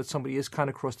 you feel that somebody is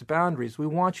kind of crossed the boundaries, we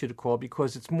want you to call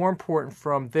because it's more important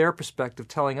from their perspective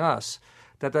telling us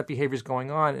that behavior is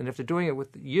going on. And if they're doing it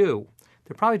with you,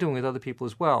 they're probably doing it with other people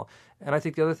as well. And I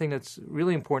think the other thing that's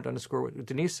really important to underscore what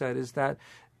Denise said is that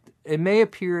it may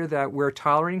appear that we're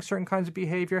tolerating certain kinds of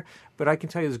behavior, but I can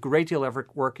tell you there's a great deal of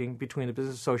effort working between the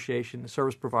business association, the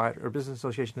service provider, or business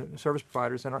association service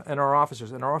providers, and our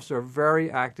officers. And our officers are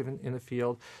very active in the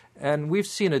field. And we've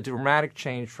seen a dramatic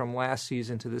change from last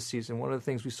season to this season. One of the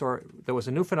things we saw that was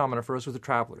a new phenomenon for us was the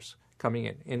travelers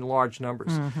coming in large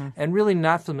numbers and really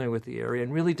not familiar with the area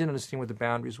and really didn't understand what the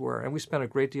boundaries were. And we spent a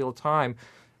great deal of time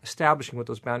establishing what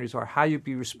those boundaries are, how you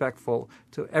be respectful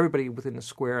to everybody within the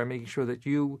square and making sure that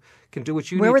you can do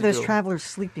what you need to do. Where were those travelers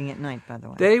sleeping at night, by the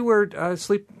way? They were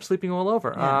sleeping all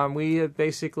over. Yeah. We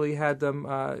basically had them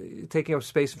taking up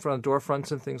space in front of door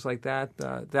fronts and things like that.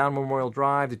 Down Memorial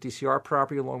Drive, the DCR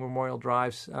property along Memorial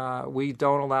Drives, we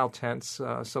don't allow tents,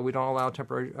 so we don't allow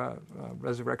temporary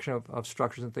resurrection of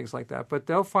structures and things like that. But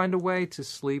they'll find a way to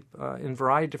sleep in a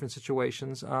variety of different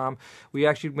situations. We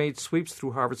actually made sweeps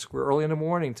through Harvard Square early in the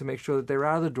morning to make sure that they were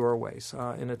out of the doorways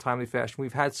in a timely fashion.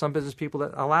 We've had some business people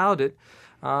that allowed it,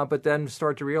 but then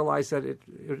started to realize that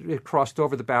it crossed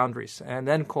over the boundaries and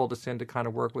then called us in to kind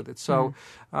of work with it. So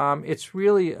it's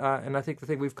really, and I think the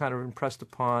thing we've kind of impressed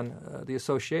upon the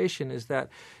association is that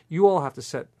you all have to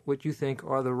set what you think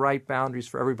are the right boundaries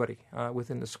for everybody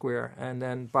within the square. And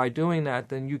then by doing that,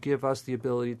 then you give us the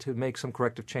ability to make some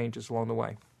corrective changes along the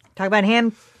way. Talk about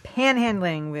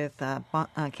panhandling with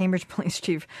Cambridge Police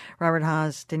Chief Robert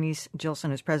Haas, Denise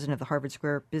Gilson, who's president of the Harvard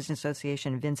Square Business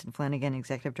Association, Vincent Flanagan,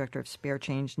 executive director of Spare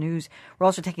Change News. We're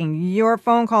also taking your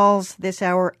phone calls this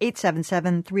hour,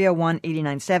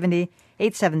 877-301-8970,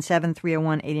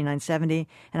 877-301-8970.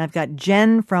 And I've got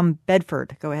Jen from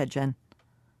Bedford. Go ahead, Jen.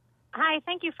 Hi,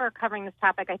 thank you for covering this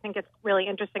topic. I think it's really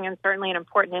interesting and certainly an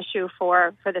important issue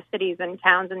for the cities and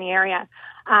towns in the area.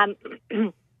 I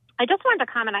just wanted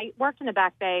to comment. I worked in the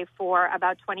Back Bay for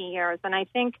about 20 years, and I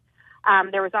think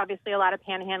there was obviously a lot of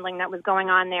panhandling that was going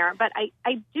on there. But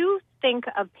I do think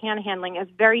of panhandling as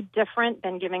very different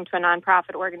than giving to a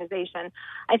nonprofit organization.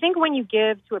 I think when you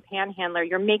give to a panhandler,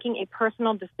 you're making a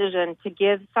personal decision to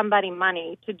give somebody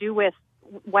money to do with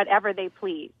whatever they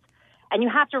please. And you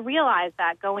have to realize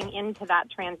that going into that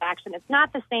transaction, it's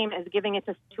not the same as giving it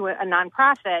to a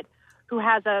nonprofit who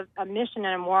has a mission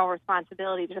and a moral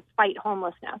responsibility to fight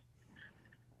homelessness.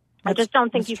 I just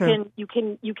don't think you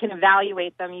can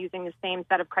evaluate them using the same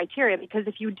set of criteria, because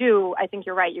if you do, I think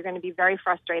you're right. You're going to be very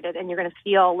frustrated, and you're going to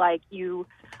feel like you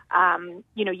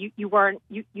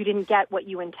didn't get what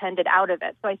you intended out of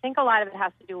it. So I think a lot of it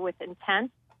has to do with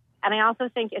intent. And I also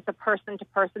think it's a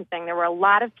person-to-person thing. There were a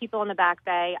lot of people in the Back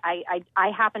Bay. I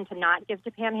happen to not give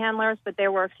to panhandlers, but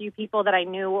there were a few people that I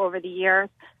knew over the years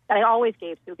that I always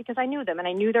gave to because I knew them and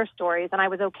I knew their stories, and I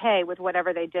was okay with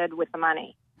whatever they did with the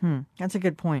money. That's a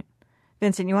good point.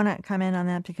 Vincent, you want to comment on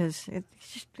that? Because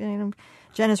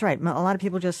Jen is right. A lot of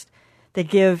people they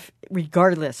give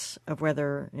regardless of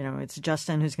whether it's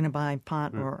Justin who's going to buy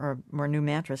pot or a new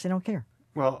mattress. They don't care.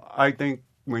 Well, I think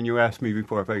when you asked me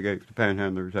before if I gave to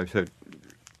panhandlers, I said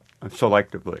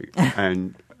selectively,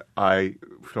 and I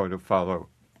sort of follow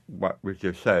what was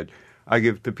just said. I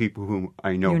give to people whom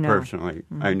I know personally.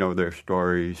 Mm-hmm. I know their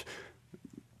stories,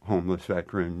 homeless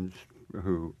veterans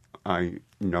who I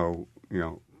know,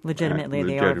 legitimately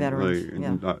they are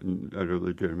veterans. That are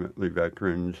legitimately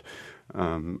veterans.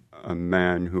 A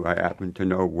man who I happen to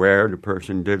know where the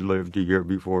person did live the year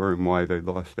before and why they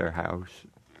lost their house.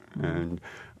 Mm-hmm. And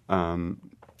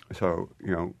so,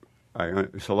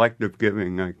 selective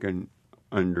giving I can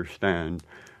understand.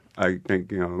 I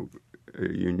think, you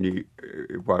need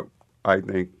what I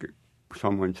think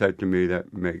someone said to me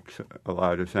that makes a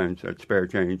lot of sense. At Spare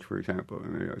Change, for example,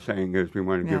 saying is we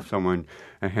want to give someone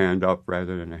a hand up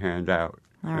rather than a hand out.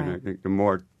 And I think the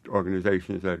more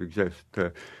organizations that exist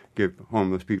to give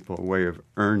homeless people a way of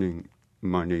earning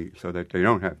money so that they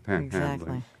don't have panhandling.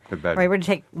 Exactly. All right, we're going to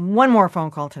take one more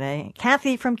phone call today.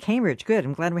 Kathy from Cambridge. Good.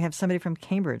 I'm glad we have somebody from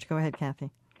Cambridge. Go ahead,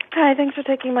 Kathy. Hi, thanks for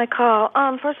taking my call.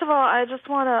 First of all, I just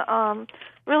want to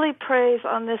really praise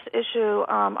on this issue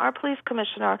our police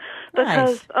commissioner,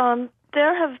 because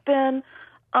there have been,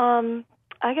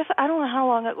 I guess, I don't know how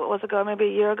long it was ago, maybe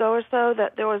a year ago or so,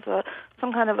 that there was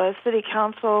some kind of a city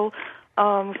council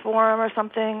forum or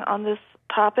something on this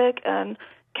topic, and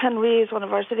Ken Reeves, one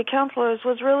of our city councilors,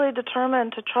 was really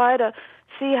determined to try to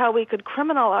see how we could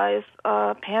criminalize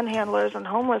panhandlers and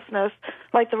homelessness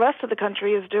like the rest of the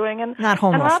country is doing. And, not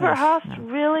homelessness. And Robert Haas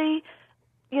really,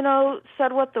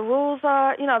 said what the rules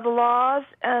are, the laws,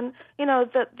 and,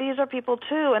 that these are people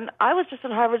too. And I was just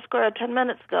in Harvard Square 10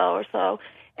 minutes ago or so,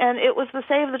 and it was the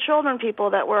Save the Children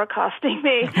people that were accosting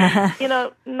me,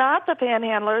 not the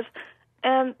panhandlers.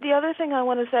 And the other thing I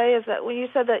want to say is that when you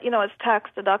said that, it's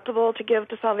tax deductible to give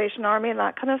to Salvation Army and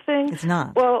that kind of thing. It's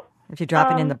not. Well, if you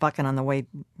drop it in the bucket on the way.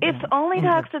 It's only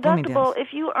tax deductible if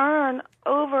you earn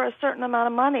over a certain amount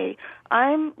of money.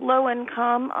 I'm low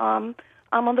income.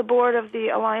 I'm on the board of the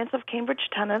Alliance of Cambridge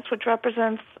Tenants, which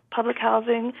represents public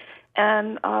housing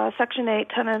and Section 8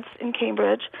 tenants in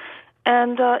Cambridge.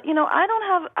 And,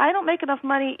 I don't make enough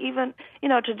money even,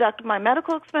 to deduct my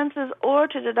medical expenses or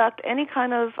to deduct any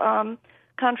kind of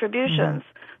contributions.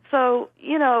 Mm-hmm. So,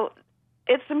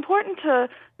 it's important to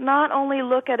not only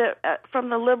look at it from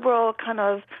the liberal kind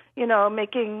of,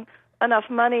 making enough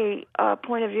money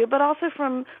point of view, but also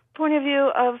from point of view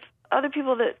of other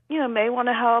people that, may want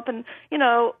to help. And,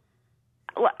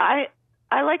 I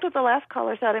liked what the last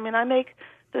caller said. I mean, I make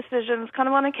decisions kind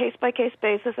of on a case-by-case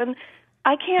basis, and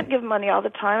I can't give money all the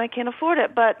time. I can't afford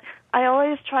it, but I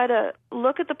always try to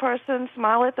look at the person,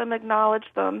 smile at them, acknowledge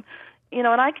them, and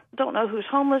I don't know who's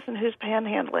homeless and who's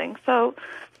panhandling. So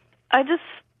I just,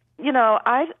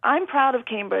 I'm proud of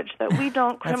Cambridge that we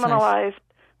don't criminalize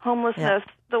homelessness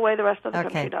the way the rest of the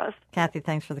country does. Kathy,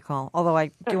 thanks for the call. Although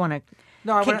I do want to...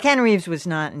 Ken Reeves was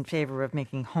not in favor of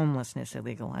making homelessness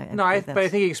illegal. But I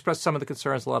think he expressed some of the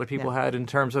concerns a lot of people had in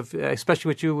terms of, especially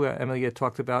what you, Emily, had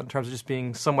talked about in terms of just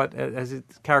being somewhat, as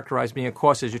it's characterized, being a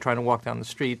cost as you're trying to walk down the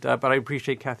street. But I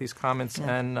appreciate Kathy's comments,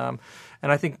 and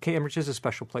I think Cambridge is a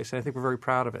special place, and I think we're very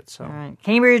proud of it. So, all right,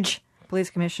 Cambridge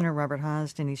Police Commissioner Robert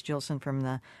Haas, Denise Gilson from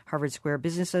the Harvard Square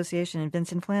Business Association, and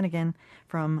Vincent Flanagan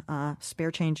from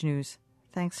Spare Change News.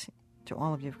 Thanks to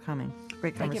all of you for coming.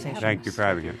 Great conversation. Thank you for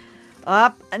having us.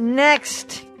 Up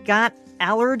next, got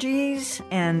allergies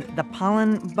and the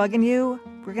pollen bugging you?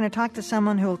 we're going to talk to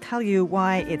someone who will tell you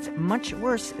why it's much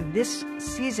worse this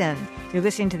season. You're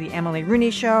listening to The Emily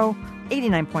Rooney Show,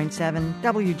 89.7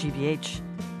 WGBH.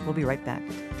 We'll be right back.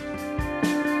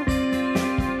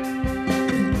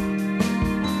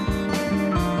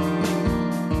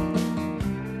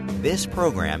 This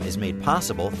program is made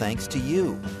possible thanks to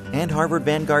you and Harvard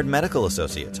Vanguard Medical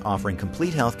Associates, offering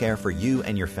complete health care for you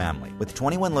and your family. With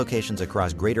 21 locations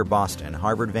across Greater Boston,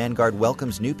 Harvard Vanguard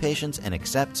welcomes new patients and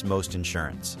accepts most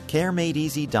insurance.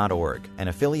 CareMadeEasy.org, an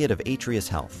affiliate of Atrius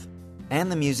Health.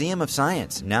 And the Museum of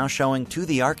Science, now showing To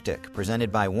the Arctic,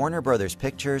 presented by Warner Brothers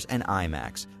Pictures and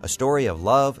IMAX. A story of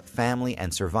love, family,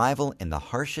 and survival in the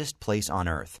harshest place on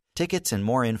Earth. Tickets and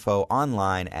more info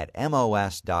online at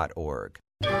mos.org.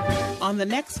 On the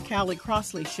next Callie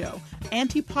Crossley Show,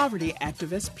 anti-poverty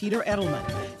activist Peter Edelman.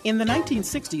 In the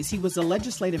 1960s, he was a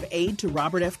legislative aide to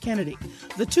Robert F. Kennedy.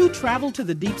 The two traveled to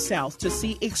the Deep South to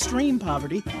see extreme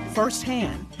poverty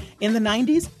firsthand. In the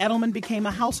 90s, Edelman became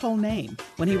a household name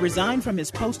when he resigned from his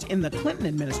post in the Clinton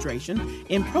administration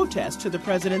in protest to the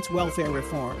president's welfare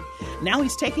reform. Now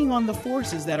he's taking on the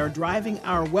forces that are driving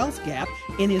our wealth gap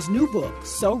in his new book,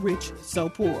 So Rich, So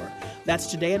Poor.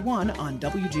 That's today at 1 on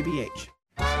WGBH.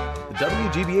 The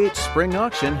WGBH Spring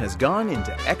Auction has gone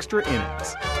into extra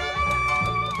innings.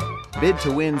 Bid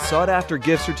to win sought-after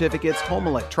gift certificates, home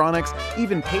electronics,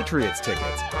 even Patriots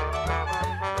tickets.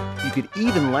 You could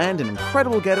even land an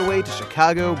incredible getaway to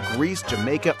Chicago, Greece,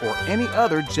 Jamaica, or any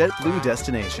other JetBlue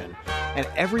destination. And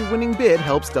every winning bid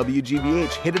helps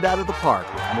WGBH hit it out of the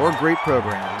park with more great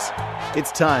programs.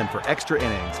 It's time for extra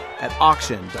innings at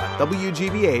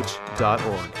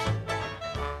auction.wgbh.org.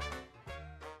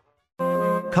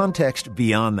 Context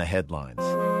beyond the headlines.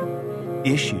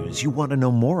 Issues you want to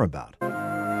know more about.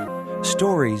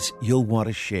 Stories you'll want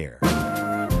to share.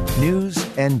 News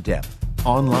and depth.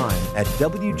 Online at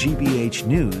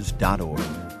wgbhnews.org.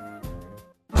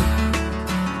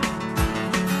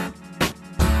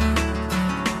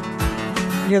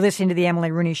 You're listening to The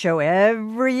Emily Rooney Show.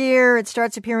 Every year it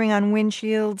starts appearing on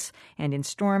windshields and in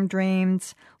storm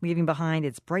drains, leaving behind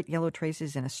its bright yellow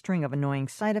traces and a string of annoying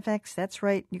side effects. That's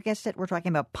right, you guessed it, we're talking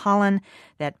about pollen,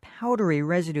 that powdery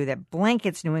residue that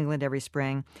blankets New England every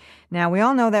spring. Now, we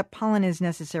all know that pollen is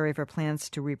necessary for plants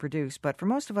to reproduce, but for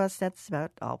most of us, that's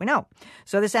about all we know.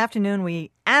 So this afternoon,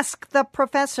 we ask the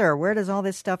professor, where does all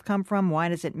this stuff come from? Why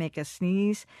does it make us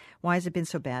sneeze? Why has it been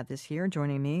so bad this year?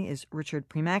 Joining me is Richard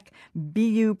Premack,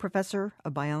 BU professor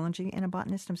of biology and a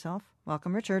botanist himself.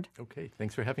 Welcome, Richard. Okay,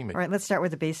 thanks for having me. All right, let's start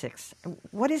with the basics.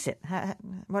 What is it? How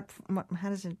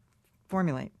does it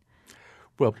formulate?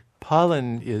 Well,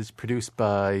 pollen is produced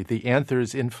by the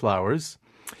anthers in flowers,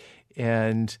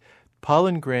 and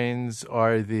pollen grains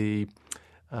are the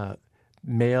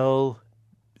male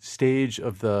stage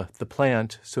of the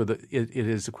plant, so that it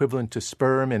is equivalent to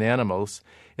sperm in animals.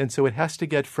 And so it has to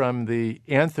get from the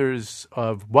anthers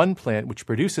of one plant, which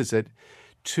produces it,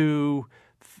 to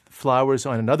flowers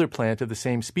on another plant of the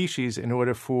same species in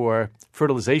order for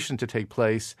fertilization to take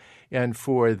place and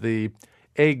for the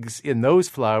eggs in those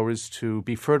flowers to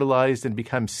be fertilized and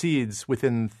become seeds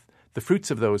within the fruits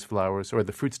of those flowers, or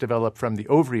the fruits develop from the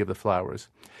ovary of the flowers.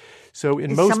 So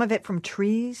is some of it from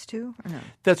trees too, or no?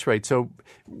 That's right. So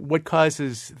what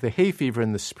causes the hay fever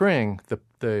in the spring,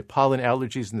 the pollen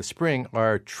allergies in the spring,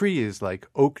 are trees like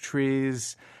oak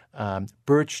trees,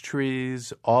 birch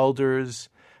trees, alders,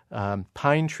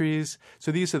 pine trees.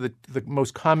 So these are the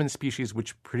most common species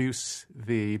which produce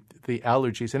the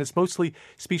allergies. And it's mostly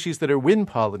species that are wind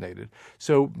pollinated.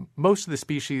 So most of the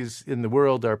species in the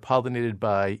world are pollinated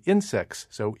by insects.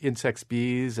 So insects,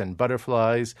 bees and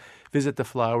butterflies visit the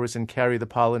flowers and carry the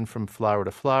pollen from flower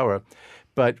to flower.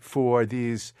 But for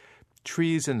these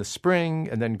trees in the spring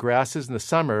and then grasses in the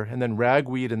summer and then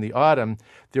ragweed in the autumn,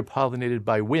 they're pollinated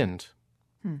by wind.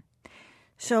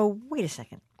 So wait a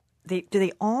second. Do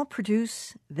they all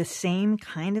produce the same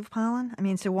kind of pollen? I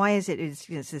mean, so why is it's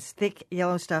this thick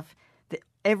yellow stuff that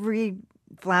every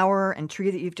flower and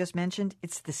tree that you've just mentioned,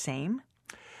 it's the same?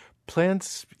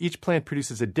 Each plant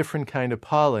produces a different kind of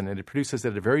pollen, and it produces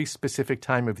it at a very specific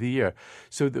time of the year.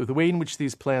 So the way in which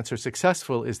these plants are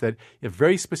successful is that at a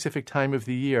very specific time of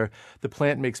the year, the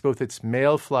plant makes both its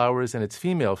male flowers and its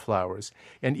female flowers.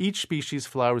 And each species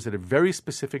flowers at a very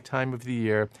specific time of the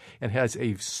year and has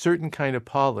a certain kind of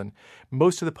pollen.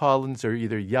 Most of the pollens are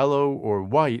either yellow or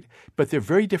white, but they're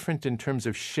very different in terms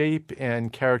of shape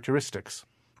and characteristics.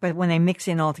 But when they mix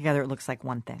in all together, it looks like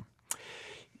one thing.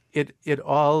 it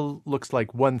all looks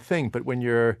like one thing, but when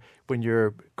your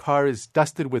car is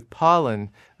dusted with pollen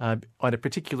on a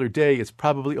particular day, it's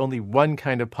probably only one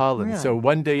kind of pollen. Really? So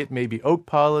one day it may be oak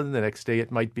pollen, the next day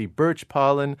it might be birch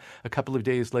pollen, a couple of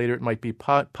days later it might be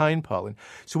pine pollen.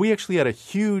 So we actually had a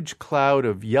huge cloud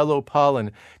of yellow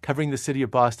pollen covering the city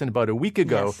of Boston about a week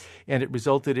ago, Yes. and it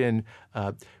resulted in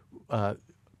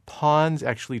ponds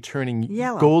actually turning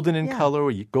Yellow. golden in Yeah.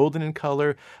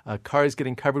 color, cars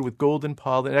getting covered with golden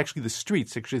pollen. And actually the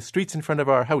streets in front of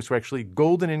our house were actually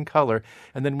golden in color.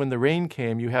 And then when the rain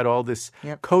came, you had all this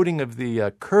coating of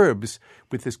the curbs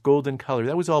with this golden color.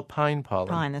 That was all pine pollen.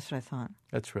 Pine, that's what I thought.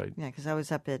 That's right. Yeah, because I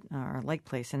was up at our lake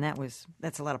place, and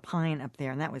that's a lot of pine up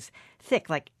there, and that was thick,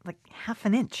 like half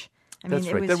an inch.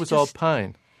 That's right. That was all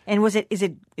pine. And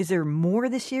is there more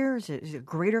this year? Is it a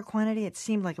greater quantity? It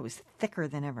seemed like it was thicker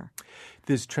than ever.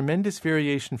 There's tremendous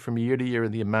variation from year to year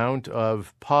in the amount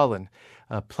of pollen.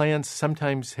 Plants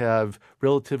sometimes have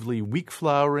relatively weak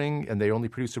flowering, and they only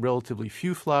produce a relatively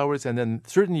few flowers. And then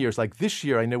certain years, like this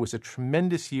year, I know was a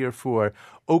tremendous year for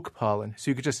oak pollen.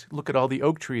 So you could just look at all the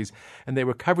oak trees, and they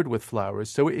were covered with flowers.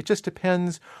 So it just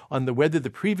depends on the weather the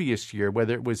previous year,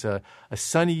 whether it was a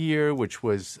sunny year, which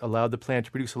allowed the plant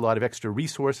to produce a lot of extra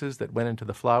resources that went into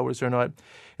the flowers or not.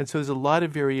 And so there's a lot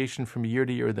of variation from year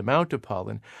to year in the amount of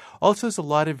pollen. Also, there's a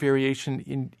lot of variation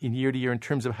in year to year in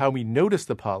terms of how we notice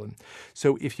the pollen.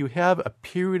 So if you have a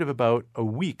period of about a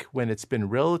week when it's been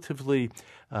relatively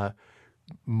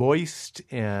moist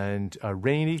and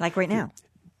rainy. Like right now.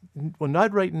 Well,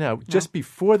 not right now, just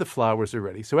before the flowers are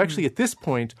ready. So actually at this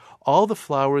point, all the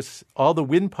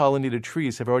wind-pollinated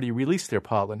trees have already released their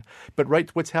pollen. But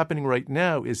what's happening right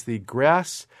now is the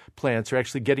grass plants are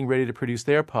actually getting ready to produce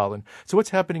their pollen. So what's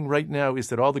happening right now is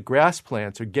that all the grass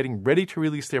plants are getting ready to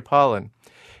release their pollen.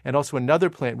 And also another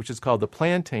plant, which is called the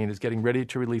plantain, is getting ready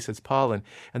to release its pollen.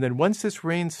 And then once this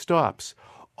rain stops,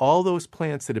 all those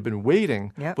plants that have been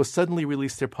waiting will suddenly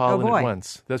release their pollen at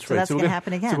once. That's right. That's going to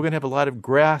happen again. So we're going to have a lot of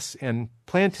grass and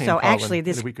plantain pollen actually,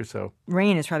 in a week or so.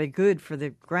 Rain is probably good for the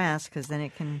grass because then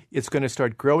it can... It's going to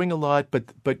start growing a lot,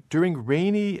 but during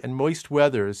rainy and moist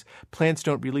weathers, plants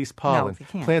don't release pollen. No, they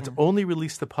can't. Plants only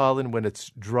release the pollen when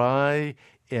it's dry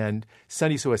and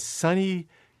sunny. So a sunny,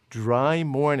 dry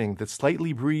morning that's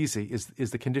slightly breezy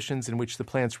is the conditions in which the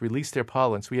plants release their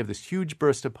pollen. So we have this huge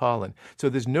burst of pollen. So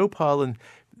there's no pollen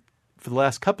for the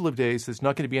last couple of days. There's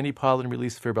not going to be any pollen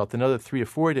released for about another 3 or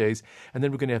 4 days, and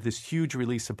then we're going to have this huge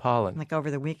release of pollen. Like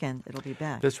over the weekend, it'll be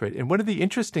back. That's right. And one of the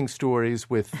interesting stories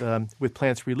with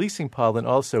plants releasing pollen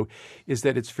also is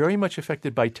that it's very much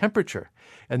affected by temperature.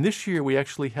 And this year we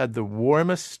actually had the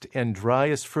warmest and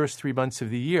driest first 3 months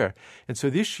of the year. And so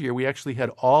this year we actually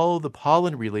had all the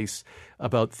pollen release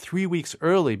about 3 weeks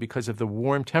early because of the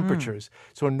warm temperatures.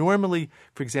 So normally,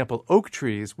 for example, oak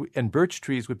trees and birch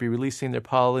trees would be releasing their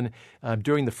pollen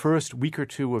during the first week or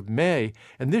two of May.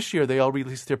 And this year they all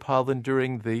released their pollen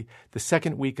during the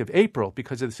second week of April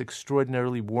because of this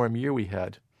extraordinarily warm year we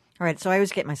had. All right, so I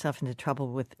always get myself into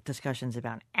trouble with discussions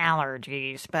about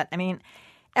allergies. But, I mean,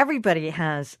 everybody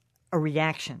has a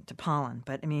reaction to pollen.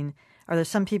 But, I mean, are there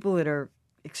some people that are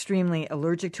extremely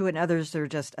allergic to it and others that are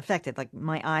just affected? Like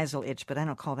my eyes will itch, but I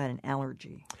don't call that an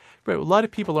allergy. Right. Well, a lot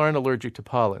of people aren't allergic to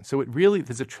pollen. So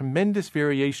there's a tremendous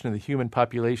variation in the human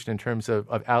population in terms of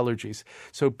allergies.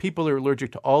 So people are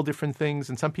allergic to all different things,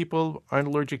 and some people aren't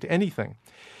allergic to anything.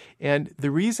 And the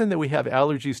reason that we have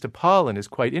allergies to pollen is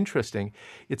quite interesting.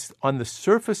 It's on the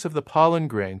surface of the pollen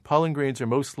grain. Pollen grains are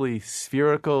mostly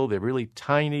spherical. They're really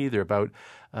tiny. They're about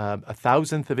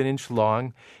 1,000th of an inch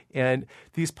long. And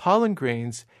these pollen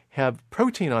grains have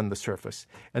protein on the surface.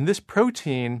 And this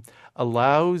protein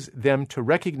allows them to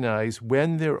recognize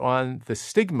when they're on the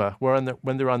stigma, when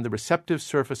they're on the receptive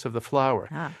surface of the flower.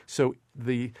 So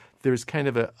there's kind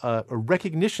of a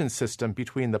recognition system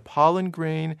between the pollen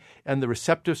grain and the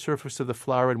receptive surface of the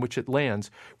flower in which it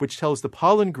lands, which tells the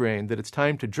pollen grain that it's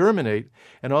time to germinate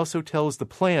and also tells the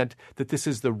plant that this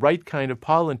is the right kind of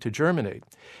pollen to germinate.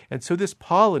 And so this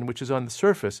pollen, which is on the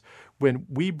surface, when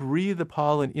we breathe the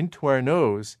pollen into our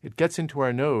nose, it gets into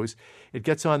our nose, it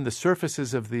gets on the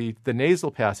surfaces of the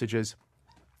nasal passages.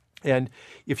 And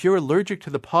if you're allergic to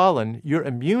the pollen, your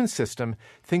immune system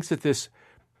thinks that this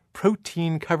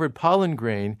protein-covered pollen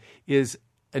grain is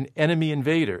an enemy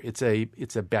invader. It's a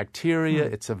bacteria,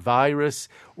 it's a virus,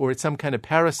 or it's some kind of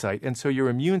parasite, and so your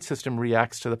immune system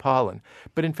reacts to the pollen.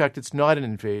 But in fact, it's not an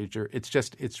invader.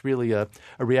 It's really a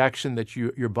reaction that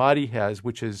your body has,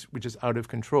 which is out of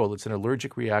control. It's an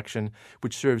allergic reaction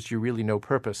which serves you really no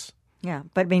purpose. Yeah,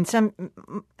 but with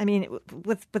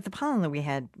the pollen that we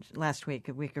had last week,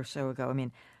 a week or so ago,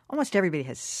 almost everybody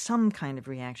has some kind of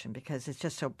reaction because it's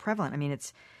just so prevalent. I mean,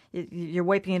 you're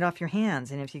wiping it off your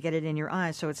hands, and if you get it in your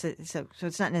eyes, so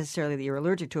it's not necessarily that you're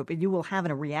allergic to it, but you will have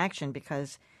a reaction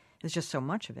because there's just so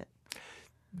much of it.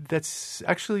 That's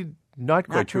actually not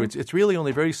quite true. It's really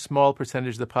only a very small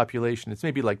percentage of the population. It's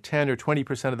maybe like 10 or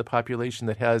 20% of the population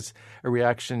that has a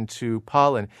reaction to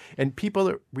pollen. And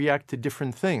people react to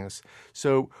different things.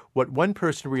 So what one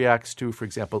person reacts to, for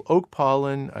example, oak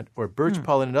pollen or birch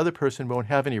pollen, another person won't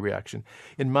have any reaction.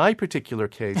 In my particular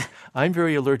case, I'm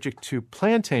very allergic to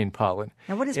plantain pollen.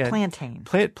 Now, what is plantain?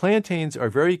 Plantains are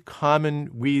very common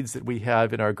weeds that we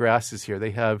have in our grasses here.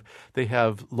 They have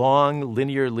long,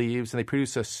 linear leaves, and they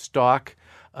produce a stalk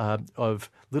of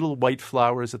little white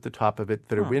flowers at the top of it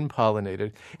that are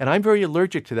wind-pollinated. And I'm very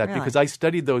allergic to that because I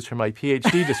studied those for my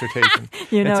PhD dissertation.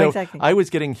 Exactly. I was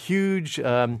getting huge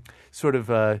nosefuls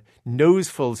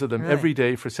of them every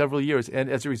day for several years. And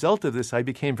as a result of this, I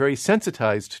became very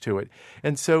sensitized to it.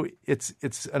 And so it's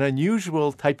an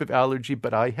unusual type of allergy,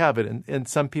 but I have it, and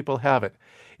some people have it.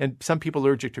 And some people are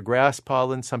allergic to grass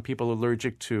pollen. Some people are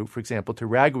allergic to, for example, to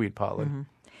ragweed pollen. Mm-hmm.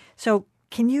 So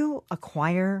can you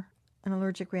acquire an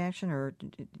allergic reaction, or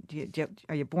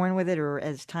are you born with it, or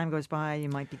as time goes by you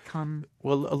might become?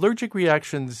 Well, allergic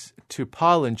reactions to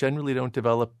pollen generally don't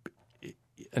develop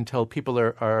until people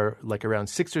are like around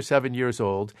 6 or 7 years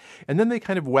old, and then they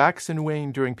kind of wax and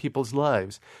wane during people's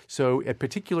lives. So at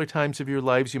particular times of your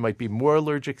lives, you might be more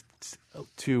allergic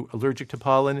to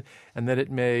pollen, and then it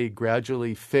may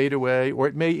gradually fade away, or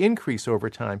it may increase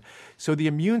over time. So the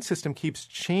immune system keeps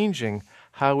changing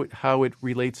how it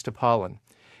relates to pollen.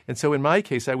 And so in my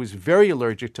case, I was very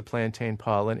allergic to plantain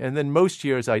pollen, and then most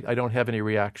years I don't have any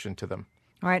reaction to them.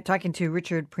 All right, talking to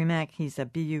Richard Premack. He's a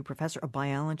BU professor of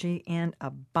biology and a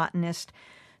botanist.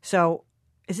 So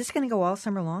is this going to go all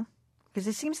summer long? Because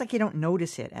it seems like you don't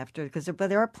notice it but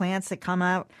there are plants that come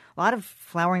out, a lot of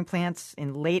flowering plants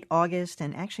in late August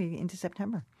and actually into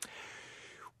September.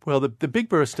 Well, the big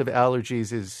burst of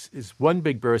allergies is one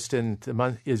big burst in the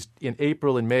month is in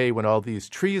April and May when all these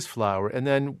trees flower, and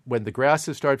then when the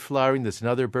grasses start flowering, there's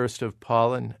another burst of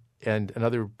pollen and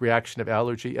another reaction of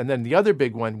allergy, and then the other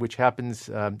big one, which happens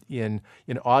in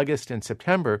August and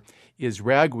September, is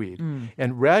ragweed.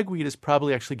 And ragweed is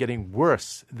probably actually getting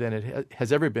worse than it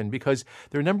has ever been because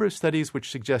there are a number of studies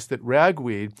which suggest that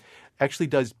ragweed actually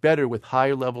does better with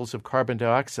higher levels of carbon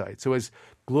dioxide. So as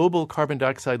global carbon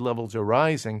dioxide levels are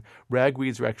rising,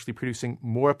 ragweeds are actually producing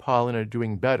more pollen and are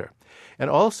doing better. And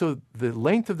also, the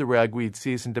length of the ragweed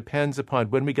season depends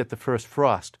upon when we get the first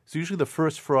frost. So usually the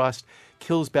first frost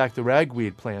kills back the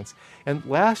ragweed plants. And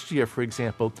last year, for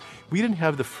example, we didn't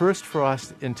have the first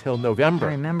frost until November.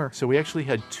 I remember. So we actually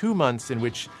had 2 months in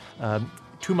which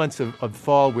 2 months of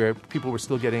fall where people were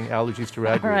still getting allergies to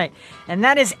ragweed. All right. And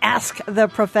that is Ask the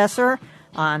Professor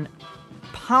on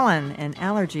pollen and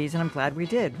allergies, and I'm glad we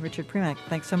did. Richard Premack,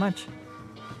 thanks so much.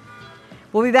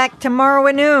 We'll be back tomorrow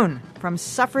at noon. From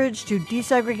suffrage to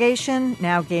desegregation,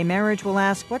 now gay marriage, we'll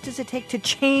ask, what does it take to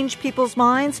change people's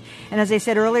minds? And as I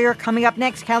said earlier, coming up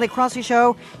next, Callie Crossley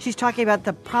Show. She's talking about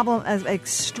the problem of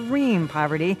extreme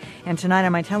poverty. And tonight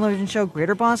on my television show,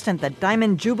 Greater Boston, the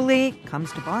Diamond Jubilee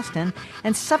comes to Boston.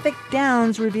 And Suffolk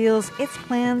Downs reveals its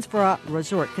plans for a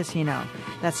resort casino.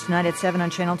 That's tonight at 7 on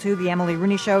Channel 2. The Emily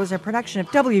Rooney Show is a production of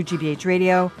WGBH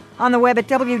Radio. On the web at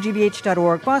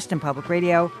WGBH.org, Boston Public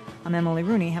Radio. I'm Emily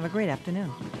Rooney. Have a great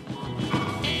afternoon.